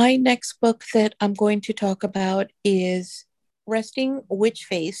 My next book that I'm going to talk about is Resting Witch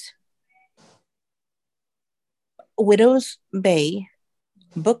Face, Widow's Bay,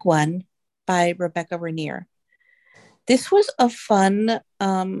 book 1, by Rebecca Rainier. This was a fun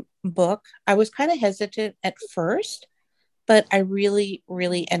book. I was kind of hesitant at first, but I really,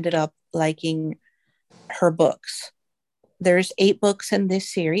 really ended up liking her books. There's 8 books in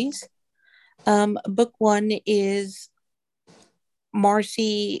this series. Book 1 is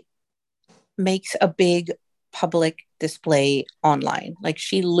Marcy makes a big public display online. Like,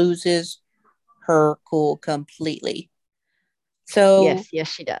 she loses her cool completely. So yes,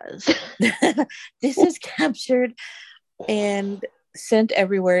 she does. This is captured and sent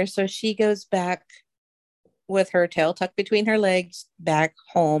everywhere. So she goes back with her tail tucked between her legs back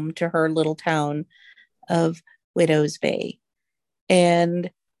home to her little town of Widow's Bay. And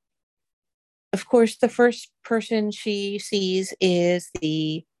of course, the first person she sees is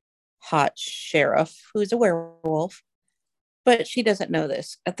the hot sheriff, who's a werewolf, but she doesn't know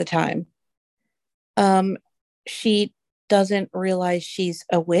this at the time. She doesn't realize she's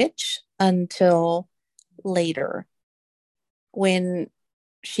a witch until later, when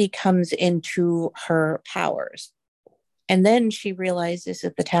she comes into her powers. And then she realizes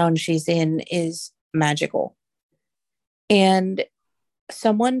that the town she's in is magical. And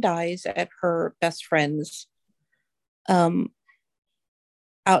someone dies at her best friend's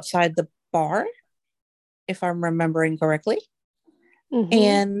outside the bar, if I'm remembering correctly. Mm-hmm.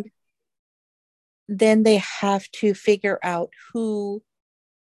 And then they have to figure out who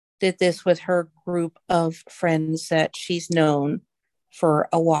did this with her group of friends that she's known for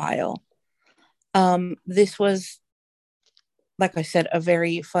a while. This was, like I said, a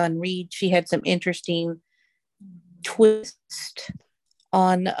very fun read. She had some interesting twist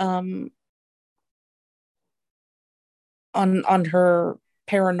on her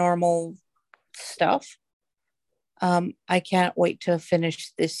paranormal stuff. I can't wait to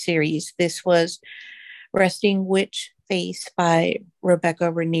finish this series. This was Resting Witch Face by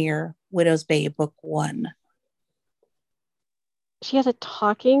Rebecca Rainier, Widow's Bay, book 1. She has a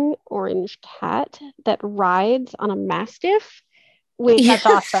talking orange cat that rides on a mastiff, which That's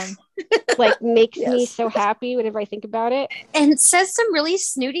awesome. like makes me so happy whenever I think about it. And says some really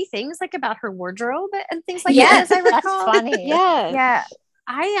snooty things like about her wardrobe and things like Yes, that, as I that's recall. funny. Yes. Yeah.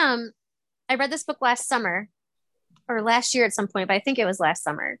 I read this book last summer or last year at some point, but I think it was last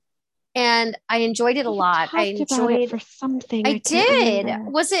summer. And I enjoyed it a lot. I enjoyed it for something. I did. Remember.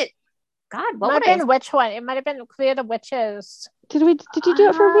 Was it God? What Might would have I? been which one? It might have been Clear the Witches. Did you do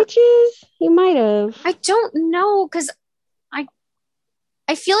it for witches? You might have. I don't know because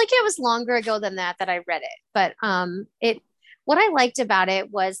I feel like it was longer ago than that I read it, but what I liked about it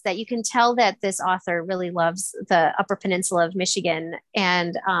was that you can tell that this author really loves the Upper Peninsula of Michigan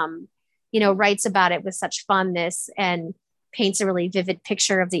and writes about it with such fondness and paints a really vivid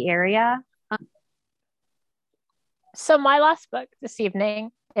picture of the area. So my last book this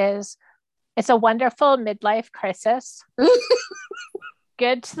evening is It's a Wonderful Midlife Crisis.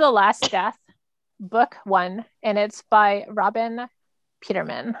 Good to the Last Death, book 1, and it's by Robin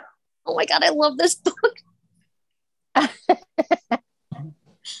Peterman. Oh my God, I love this book.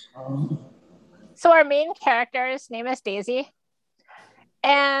 So our main character's name is Daisy.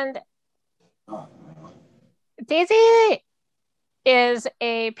 And Daisy is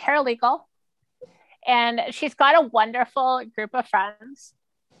a paralegal. And she's got a wonderful group of friends.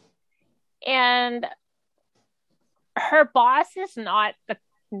 And her boss is not the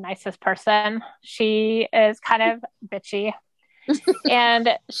nicest person. She is kind of bitchy. And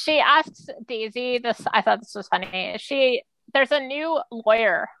she asks Daisy this, I thought this was funny. There's a new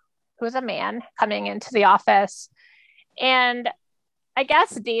lawyer who's a man coming into the office. And I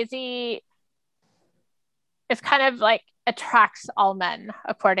guess Daisy is kind of like attracts all men,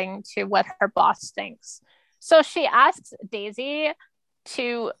 according to what her boss thinks. So she asks Daisy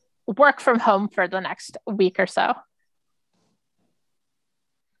to work from home for the next week or so.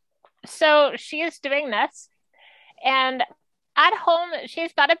 So she is doing this. And at home,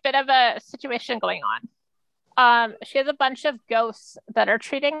 she's got a bit of a situation going on. She has a bunch of ghosts that are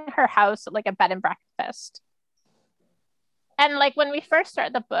treating her house like a bed and breakfast. And like when we first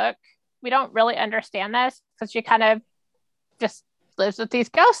start the book, we don't really understand this because she kind of just lives with these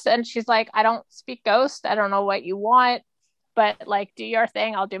ghosts. And she's like, I don't speak ghost. I don't know what you want, but like, do your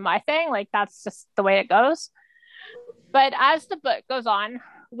thing. I'll do my thing. Like, that's just the way it goes. But as the book goes on,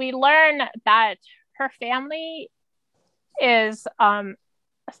 we learn that her family is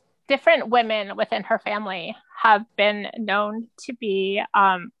different women within her family have been known to be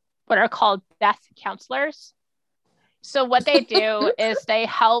what are called death counselors. So what they do is they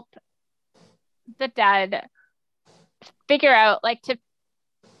help the dead figure out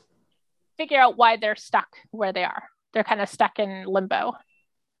why they're stuck where they are. They're kind of stuck in limbo.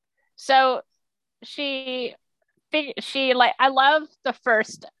 So I love the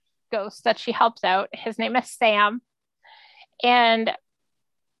first ghost that she helps out. His name is Sam. And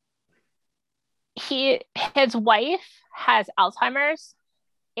his wife has Alzheimer's,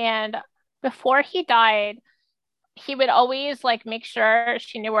 and before he died, he would always like make sure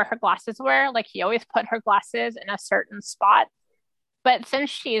she knew where her glasses were. Like he always put her glasses in a certain spot. But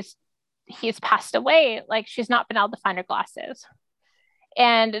since he's passed away, like she's not been able to find her glasses.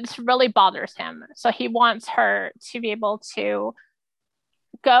 And it really bothers him. So he wants her to be able to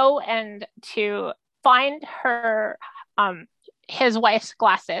go and to find her his wife's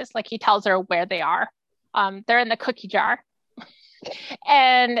glasses. Like he tells her where they are. They're in the cookie jar.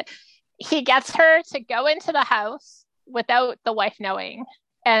 And he gets her to go into the house without the wife knowing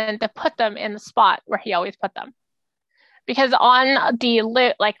and to put them in the spot where he always put them. Because on the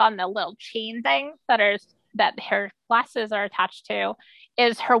little chain thing that her glasses are attached to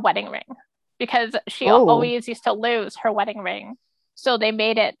is her wedding ring. Because she always used to lose her wedding ring. So they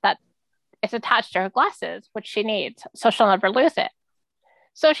made it that it's attached to her glasses, which she needs, so she'll never lose it.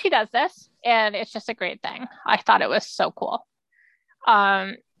 So she does this, and it's just a great thing. I thought it was so cool.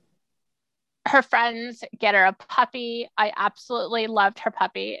 Her friends get her a puppy. I absolutely loved her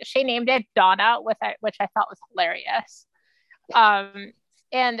puppy. She named it Donna, which I thought was hilarious.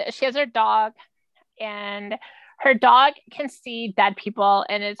 And she has her dog, and her dog can see dead people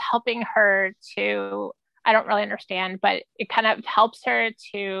and is helping her to, I don't really understand, but it kind of helps her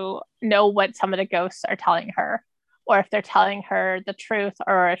to know what some of the ghosts are telling her, or if they're telling her the truth,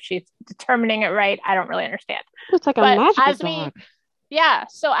 or if she's determining it right. I don't really understand. It's like a magical dog.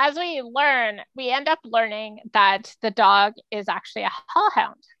 So as we learn, we end up learning that the dog is actually a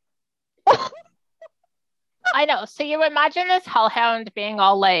hellhound. I know. So you imagine this hellhound being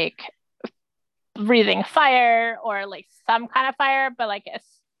all like breathing fire or like some kind of fire, but like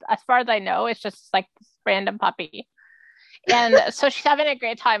as far as I know, it's just like this random puppy. And so she's having a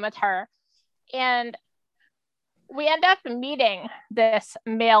great time with her. And we end up meeting this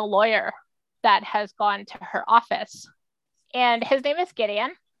male lawyer that has gone to her office. And his name is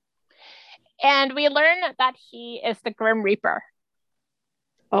Gideon. And we learn that he is the Grim Reaper.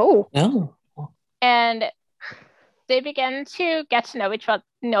 Oh. And they begin to get to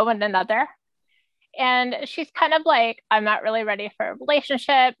know one another. And she's kind of like, I'm not really ready for a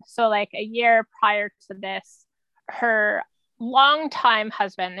relationship. So like a year prior to this, her longtime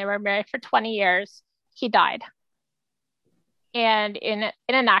husband, they were married for 20 years, he died. and in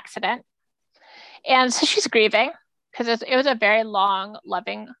an accident. And so she's grieving because it was a very long,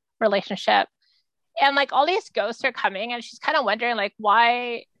 loving relationship. And like all these ghosts are coming, and she's kind of wondering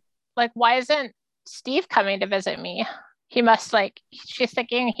why isn't Steve coming to visit me? He must she's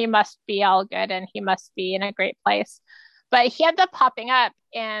thinking he must be all good and he must be in a great place. But he ends up popping up,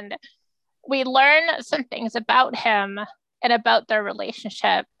 and we learn some things about him and about their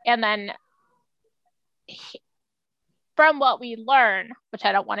relationship. And then from what we learn, which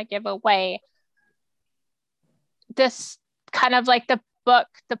I don't want to give away, this kind of like the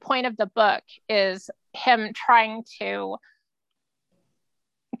point of the book is him trying to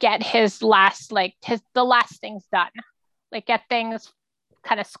get the last things done, like get things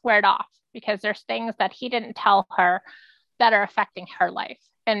kind of squared off, because there's things that he didn't tell her that are affecting her life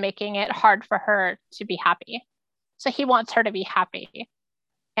and making it hard for her to be happy. So he wants her to be happy.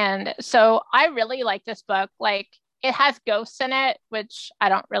 And so I really like this book. Like, it has ghosts in it, which I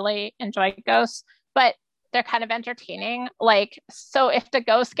don't really enjoy ghosts, but they're kind of entertaining. Like, so if the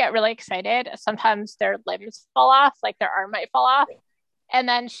ghosts get really excited, sometimes their limbs fall off, like their arm might fall off. And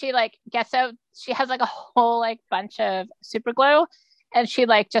then she gets out, she has a whole bunch of super glue, and she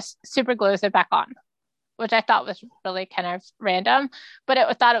just super glues it back on, which I thought was really kind of random, but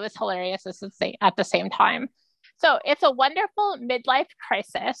I thought it was hilarious at the same time. So it's a wonderful midlife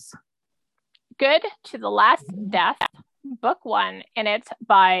crisis. Good to the Last Death, book 1, and it's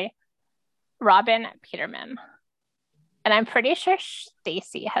by Robin Peterman. And I'm pretty sure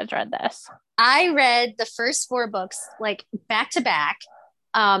Stacy has read this. I read the first 4 books back to back.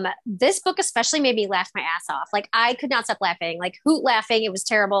 This book especially made me laugh my ass off. I could not stop laughing, hoot laughing. It was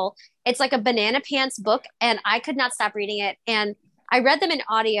terrible. It's like a banana pants book, and I could not stop reading it. And I read them in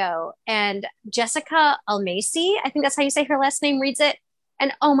audio, and Jessica Almacy, I think that's how you say her last name, reads it.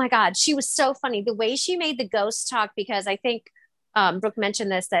 And oh my God, she was so funny. The way she made the ghosts talk, because I think Brooke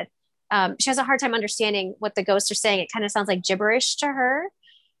mentioned this, that she has a hard time understanding what the ghosts are saying. It kind of sounds like gibberish to her.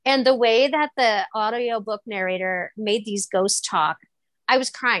 And the way that the audiobook narrator made these ghosts talk, I was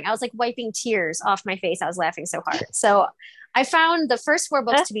crying. I was wiping tears off my face. I was laughing so hard. So I found the first 4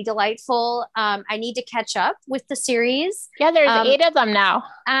 books to be delightful. I need to catch up with the series. Yeah, there's 8 of them now.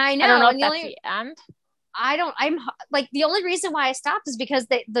 I know. I don't know if that's the end. I'm the only reason why I stopped is because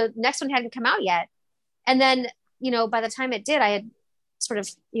the next one hadn't come out yet. And then, by the time it did, I had sort of,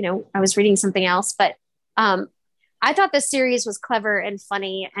 I was reading something else, but I thought this series was clever and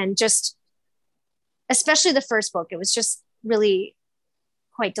funny, and just, especially the first book, it was just really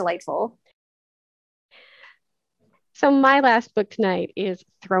quite delightful. So my last book tonight is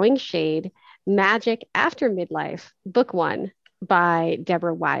Throwing Shade, Magic After Midlife, book 1 by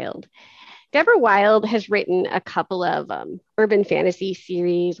Deborah Wild. Deborah Wild has written a couple of urban fantasy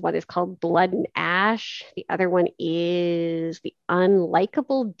series. One is called Blood and Ash. The other one is The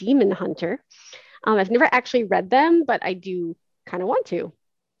Unlikable Demon Hunter. I've never actually read them, but I do kind of want to.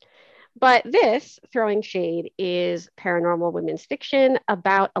 But this, Throwing Shade, is paranormal women's fiction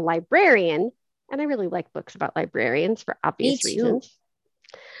about a librarian. And I really like books about librarians for obvious reasons.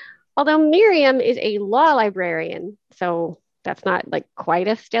 Although Miriam is a law librarian, so that's not quite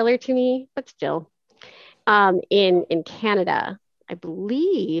as stellar to me, but still. In Canada, I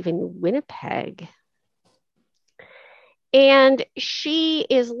believe in Winnipeg. And she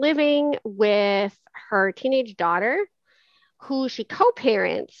is living with her teenage daughter, who she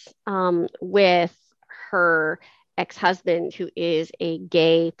co-parents with her ex-husband, who is a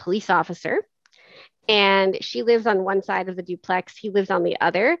gay police officer. And she lives on one side of the duplex, he lives on the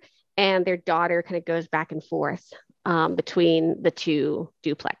other, and their daughter kind of goes back and forth between the 2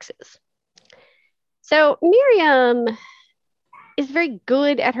 duplexes. So Miriam is very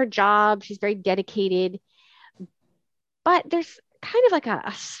good at her job. She's very dedicated, but there's kind of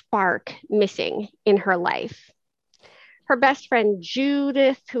a spark missing in her life. Her best friend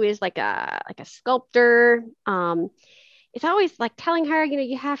Judith, who is like a sculptor, is always telling her,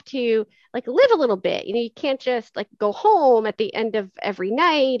 you have to live a little bit. You can't just go home at the end of every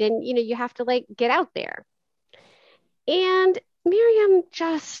night, and you have to get out there. And Miriam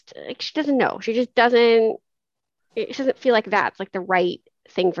just she doesn't know. She just doesn't. She doesn't feel like that's the right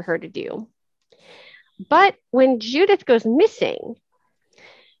thing for her to do. But when Judith goes missing,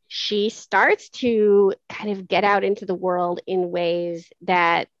 she starts to kind of get out into the world in ways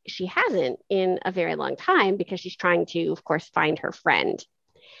that she hasn't in a very long time, because she's trying to, of course, find her friend.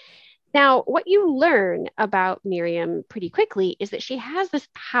 Now, what you learn about Miriam pretty quickly is that she has this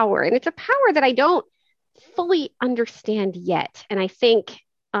power, and it's a power that I don't fully understand yet. And I think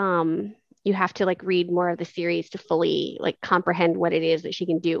you have to read more of the series to fully comprehend what it is that she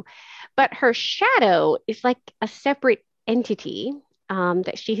can do. But her shadow is a separate entity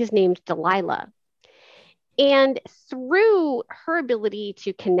that she has named Delilah. And through her ability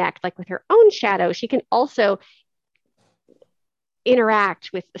to connect, like with her own shadow, she can also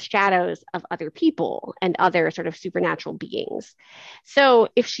interact with the shadows of other people and other sort of supernatural beings. So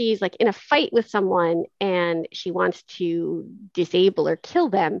if she's like in a fight with someone and she wants to disable or kill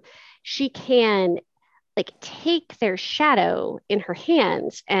them, she can like take their shadow in her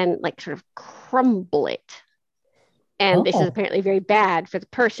hands and like sort of crumble it. And this is apparently very bad for the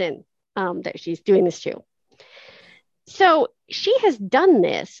person that she's doing this to. So she has done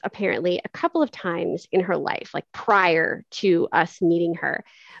this apparently a couple of times in her life, like prior to us meeting her.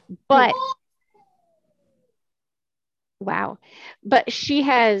 But wow. But she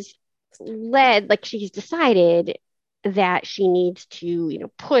has led, like she's decided that she needs to, you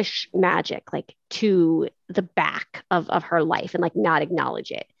know, push magic like to the back of her life and like not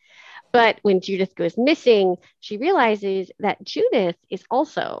acknowledge it. But when Judith goes missing, she realizes that Judith is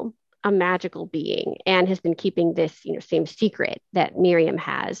also a magical being and has been keeping this, you know, same secret that Miriam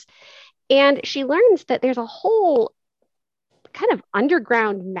has. And she learns that there's a whole kind of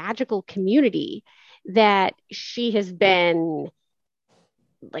underground magical community that she has been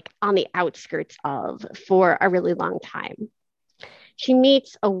like on the outskirts of for a really long time. She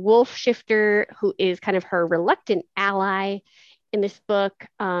meets a wolf shifter who is kind of her reluctant ally in this book.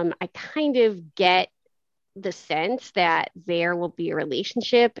 I kind of get the sense that there will be a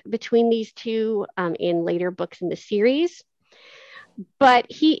relationship between these two in later books in the series.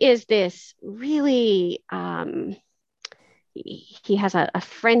 But he is this really, he has a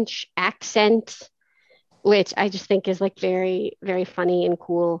French accent, which I just think is like very, very funny and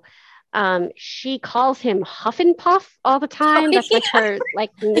cool. She calls him Huff and Puff all the time. That's like her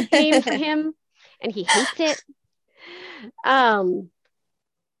like nickname for him, and he hates it.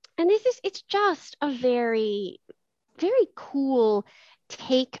 And it's just a very, very cool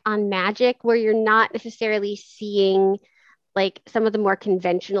take on magic where you're not necessarily seeing like some of the more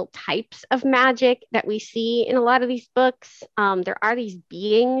conventional types of magic that we see in a lot of these books. There are these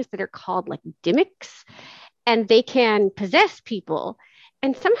beings that are called like Dimics, and they can possess people.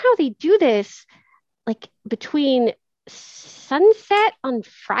 And somehow they do this like between sunset on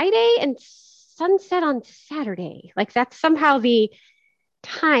Friday and sunset on Saturday. Like that's somehow the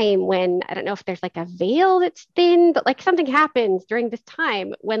time when I don't know if there's like a veil that's thin, but like something happens during this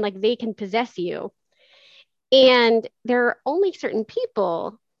time when like they can possess you. And there are only certain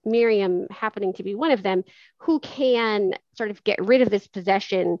people, Miriam happening to be one of them, who can sort of get rid of this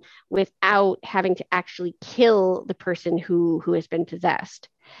possession without having to actually kill the person who has been possessed.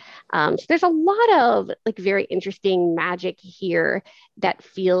 So there's a lot of like very interesting magic here that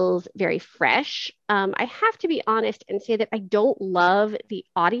feels very fresh. I have to be honest and say that I don't love the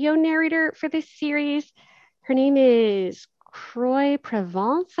audio narrator for this series. Her name is Croix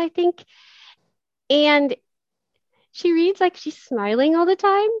Provence, I think. And she reads like she's smiling all the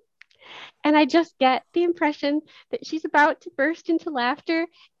time. And I just get the impression that she's about to burst into laughter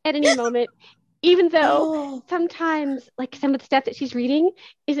at any moment, even though sometimes like some of the stuff that she's reading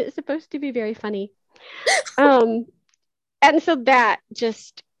isn't supposed to be very funny. And so that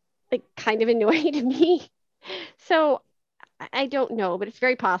just like kind of annoyed me. So I don't know, but it's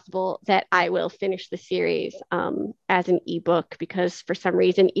very possible that I will finish the series as an ebook because for some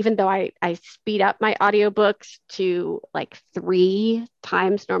reason, even though I speed up my audiobooks to like 3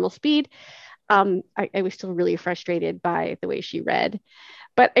 times normal speed, I was still really frustrated by the way she read.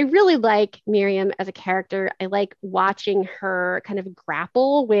 But I really like Miriam as a character. I like watching her kind of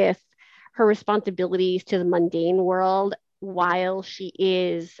grapple with her responsibilities to the mundane world while she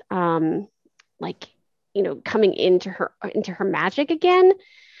is like you know coming into her magic again.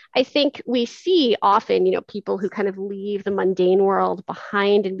 I think we see often, you know, people who kind of leave the mundane world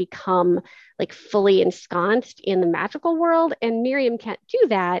behind and become like fully ensconced in the magical world. And Miriam can't do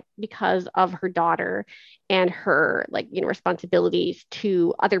that because of her daughter and her like, you know, responsibilities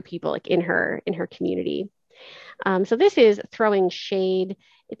to other people like in her community. So this is Throwing Shade.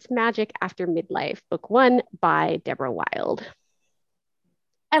 It's Magic After Midlife, book 1 by Deborah Wild.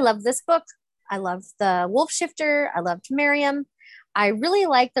 I love this book. I love the wolf shifter. I loved Miriam. I really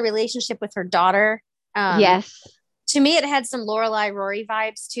like the relationship with her daughter. Yes. To me, it had some Lorelai Rory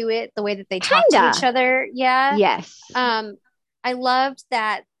vibes to it, the way that they talk to each other. Yeah. Yes. I loved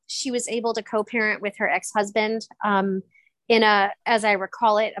that she was able to co-parent with her ex-husband in a, as I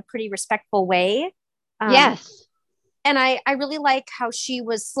recall it, a pretty respectful way. Yes. And I really like how she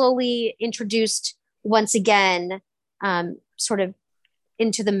was slowly introduced once again, sort of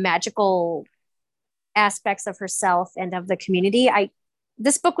into the magical aspects of herself and of the community.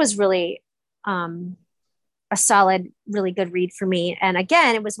 This book was really a solid, really good read for me. And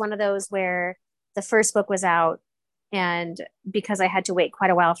again, it was one of those where the first book was out, and because I had to wait quite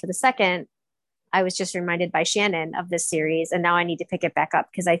a while for the second, I was just reminded by Shannon of this series, and now I need to pick it back up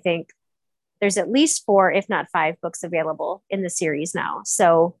because I think there's at least 4, if not 5 books available in the series now.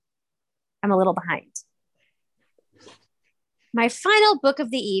 So I'm a little behind. My final book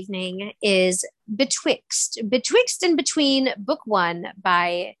of the evening is Betwixt and Between, Book 1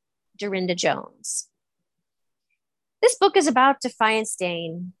 by Dorinda Jones. This book is about Defiance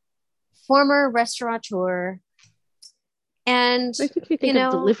Dane, former restaurateur. And I think you think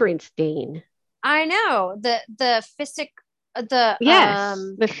of Deliverance Dane. I know the Physic,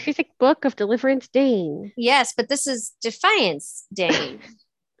 the Physic book of Deliverance Dane. Yes, but this is Defiance Dane.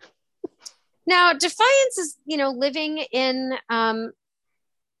 Now, Defiance is, living in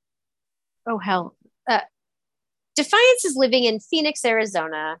Defiance is living in Phoenix,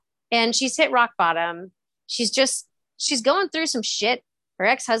 Arizona, and she's hit rock bottom. She's going through some shit. Her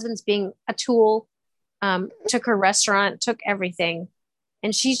ex-husband's being a tool, took her restaurant, took everything.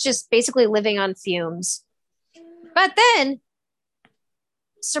 And she's just basically living on fumes. But then,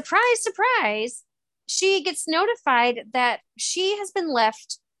 surprise, surprise, she gets notified that she has been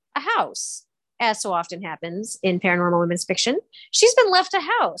left a house, as so often happens in paranormal women's fiction. She's been left a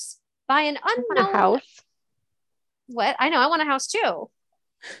house by an unknown... I want a house. What? I know, I want a house too.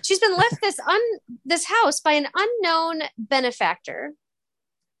 She's been left this house by an unknown benefactor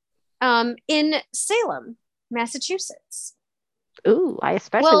in Salem, Massachusetts. Ooh, I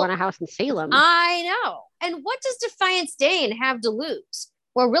especially want a house in Salem. I know. And what does Defiance Dane have to lose?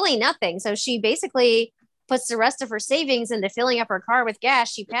 Well, really nothing. So she basically puts the rest of her savings into filling up her car with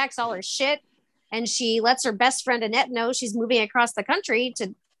gas. She packs all her shit, and she lets her best friend Annette know she's moving across the country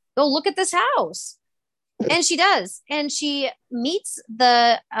to go look at this house. And she does. And she meets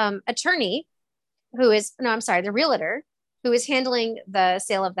the attorney the realtor who is handling the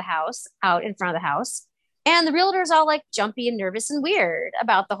sale of the house out in front of the house. And the realtor is all like jumpy and nervous and weird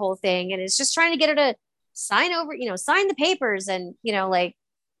about the whole thing. And is just trying to get her to sign the papers and, like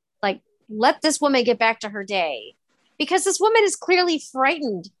let this woman get back to her day, because this woman is clearly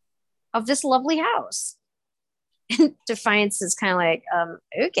frightened of this lovely house. And Defiance is kind of like,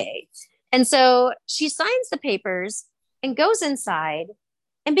 okay. And so she signs the papers and goes inside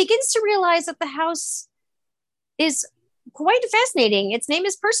and begins to realize that the house is quite fascinating. Its name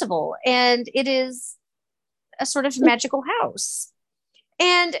is Percival, and it is a sort of magical house.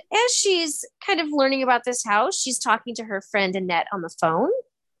 And as she's kind of learning about this house, she's talking to her friend Annette on the phone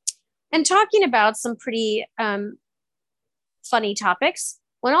and talking about some pretty funny topics,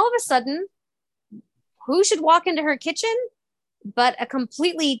 when all of a sudden, who should walk into her kitchen but a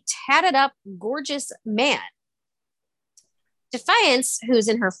completely tatted up, gorgeous man. Defiance, who's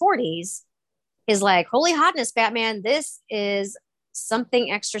in her 40s, is like, holy hotness, Batman, this is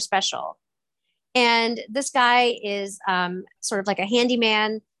something extra special. And this guy is sort of like a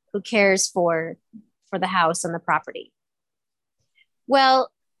handyman who cares for the house and the property.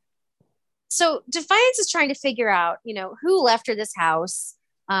 Well, so Defiance is trying to figure out, who left her this house.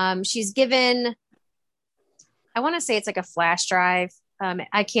 She's given, I want to say it's like a flash drive.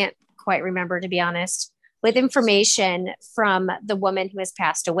 I can't quite remember, to be honest, with information from the woman who has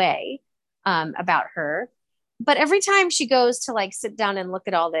passed away about her. But every time she goes to like sit down and look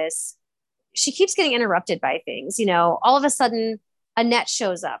at all this, she keeps getting interrupted by things. All of a sudden Annette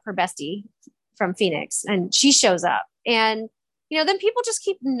shows up, her bestie from Phoenix, and she shows up. And, then people just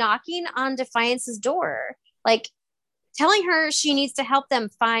keep knocking on Defiance's door, like telling her she needs to help them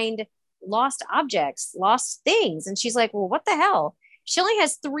find lost objects, lost things. And she's like, well, what the hell? She only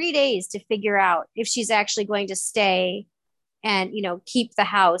has 3 days to figure out if she's actually going to stay and, keep the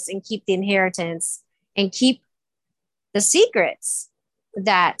house and keep the inheritance and keep the secrets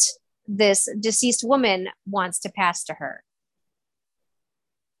that this deceased woman wants to pass to her.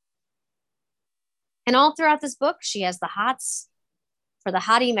 And all throughout this book, she has the hots for the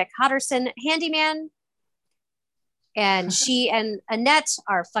Hottie McHotterson handyman. And she and Annette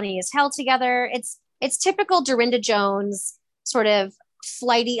are funny as hell together. It's typical Dorinda Jones, sort of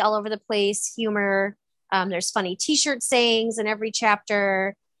flighty, all over the place humor. There's funny T-shirt sayings in every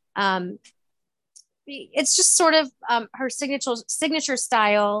chapter. It's just sort of her signature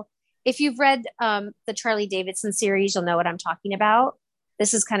style. If you've read the Charlie Davidson series, you'll know what I'm talking about.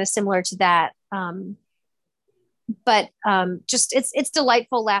 This is kind of similar to that. But just it's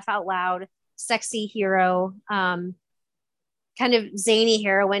delightful, laugh out loud, sexy hero, kind of zany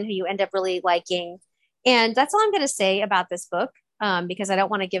heroine who you end up really liking. And that's all I'm going to say about this book, because I don't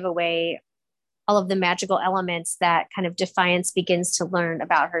want to give away all of the magical elements that kind of Defiance begins to learn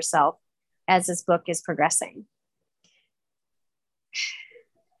about herself as this book is progressing.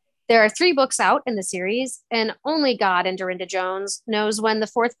 There are 3 books out in the series, and only God and Dorinda Jones knows when the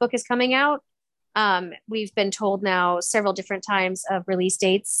 4th book is coming out. We've been told now several different times of release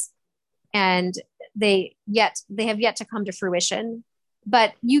dates, and they have yet to come to fruition.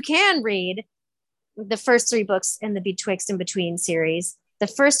 But you can read the first 3 books in the Betwixt and Between series. The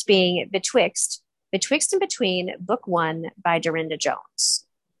first being Betwixt and Between, Book 1 by Dorinda Jones.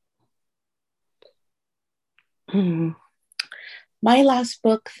 My last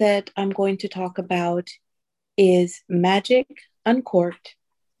book that I'm going to talk about is Magic Uncorked,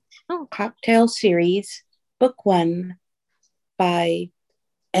 Cocktail Series, Book 1 by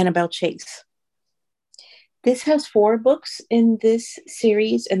Annabelle Chase. This has 4 books in this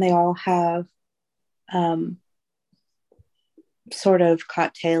series, and they all have sort of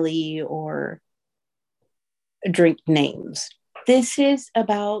cocktail-y or drink names. This is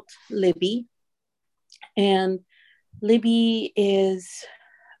about Libby, and Libby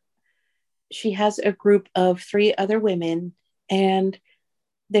she has a group of 3 other women, and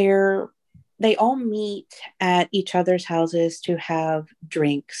they all meet at each other's houses to have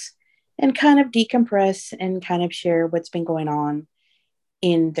drinks and kind of decompress and kind of share what's been going on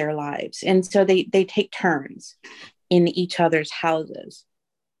in their lives. And so they take turns in each other's houses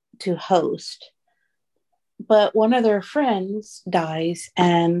to host. But one of their friends dies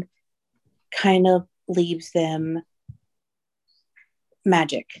and kind of leaves them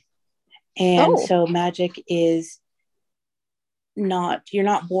magic. And so magic is you're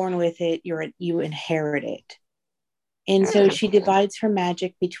not born with it, you inherit it. And so she divides her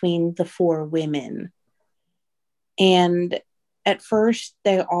magic between the 4 women. And at first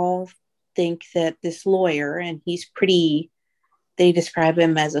they all think that this lawyer, and they describe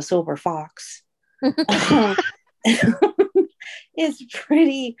him as a silver fox, is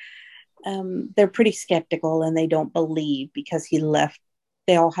pretty, they're pretty skeptical, and they don't believe because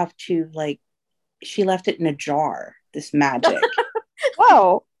they all have to, she left it in a jar, this magic.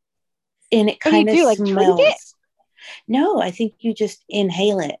 Whoa. And it kind of smells. Drink it? No, I think you just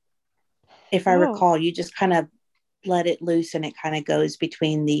inhale it. If I recall, you just kind of let it loose, and it kind of goes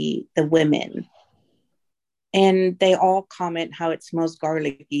between the women. And they all comment how it smells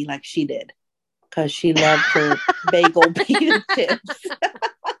garlicky, like she did, because she loved her bagel pita chips.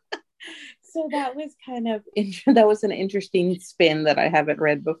 So that was that was an interesting spin that I haven't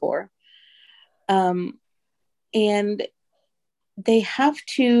read before. And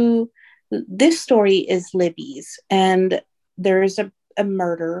this story is Libby's, and there's a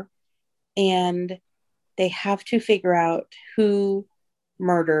murder, and they have to figure out who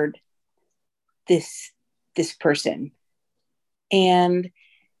murdered this person,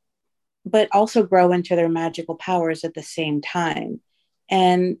 but also grow into their magical powers at the same time.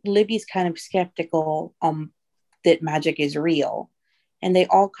 And Libby's kind of skeptical that magic is real, and they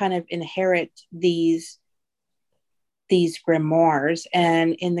all kind of inherit these grimoires,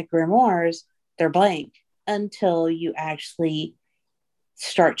 and in the grimoires they're blank until you actually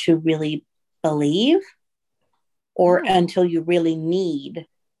start to really believe, or until you really need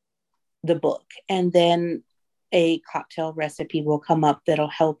the book, and then a cocktail recipe will come up that'll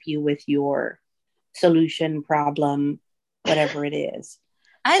help you with your solution, problem, whatever it is.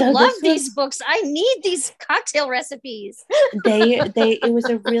 I love these books. I need these cocktail recipes. It was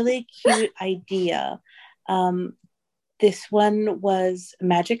a really cute idea. This one was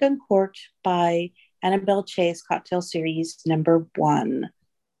Magic Uncorked by Annabelle Chase, Cocktail Series number 1.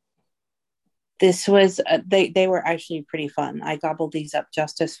 This was they were actually pretty fun. I gobbled these up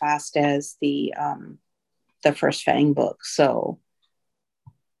just as fast as the first Fang book. So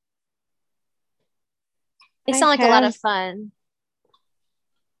they sound like a lot of fun.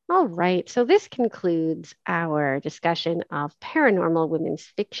 All right. So this concludes our discussion of paranormal women's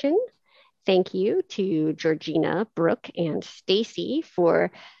fiction. Thank you to Georgina, Brooke, and Stacy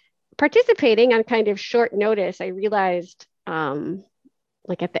for participating on kind of short notice. I realized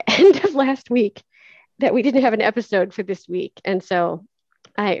at the end of last week that we didn't have an episode for this week. And so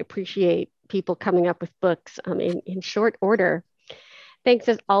I appreciate people coming up with books in short order. Thanks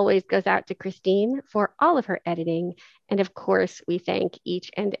as always goes out to Christine for all of her editing. And of course, we thank each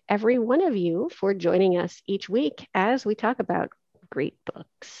and every one of you for joining us each week as we talk about great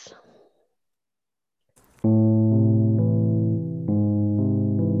books.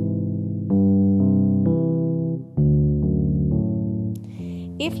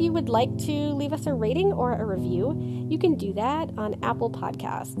 If you would like to leave us a rating or a review, you can do that on Apple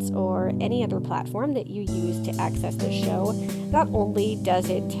Podcasts or any other platform that you use to access the show. Not only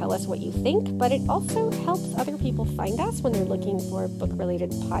does it tell us what you think, but it also helps other people find us when they're looking for book-related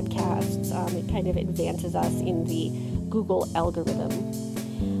podcasts. It kind of advances us in the Google algorithm.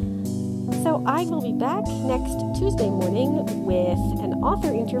 So I will be back next Tuesday morning with an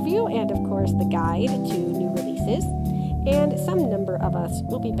author interview and, of course, the guide to new releases. And some number of us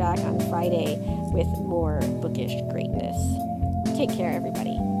will be back on Friday with more bookish greatness. Take care,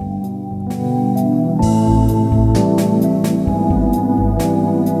 everybody.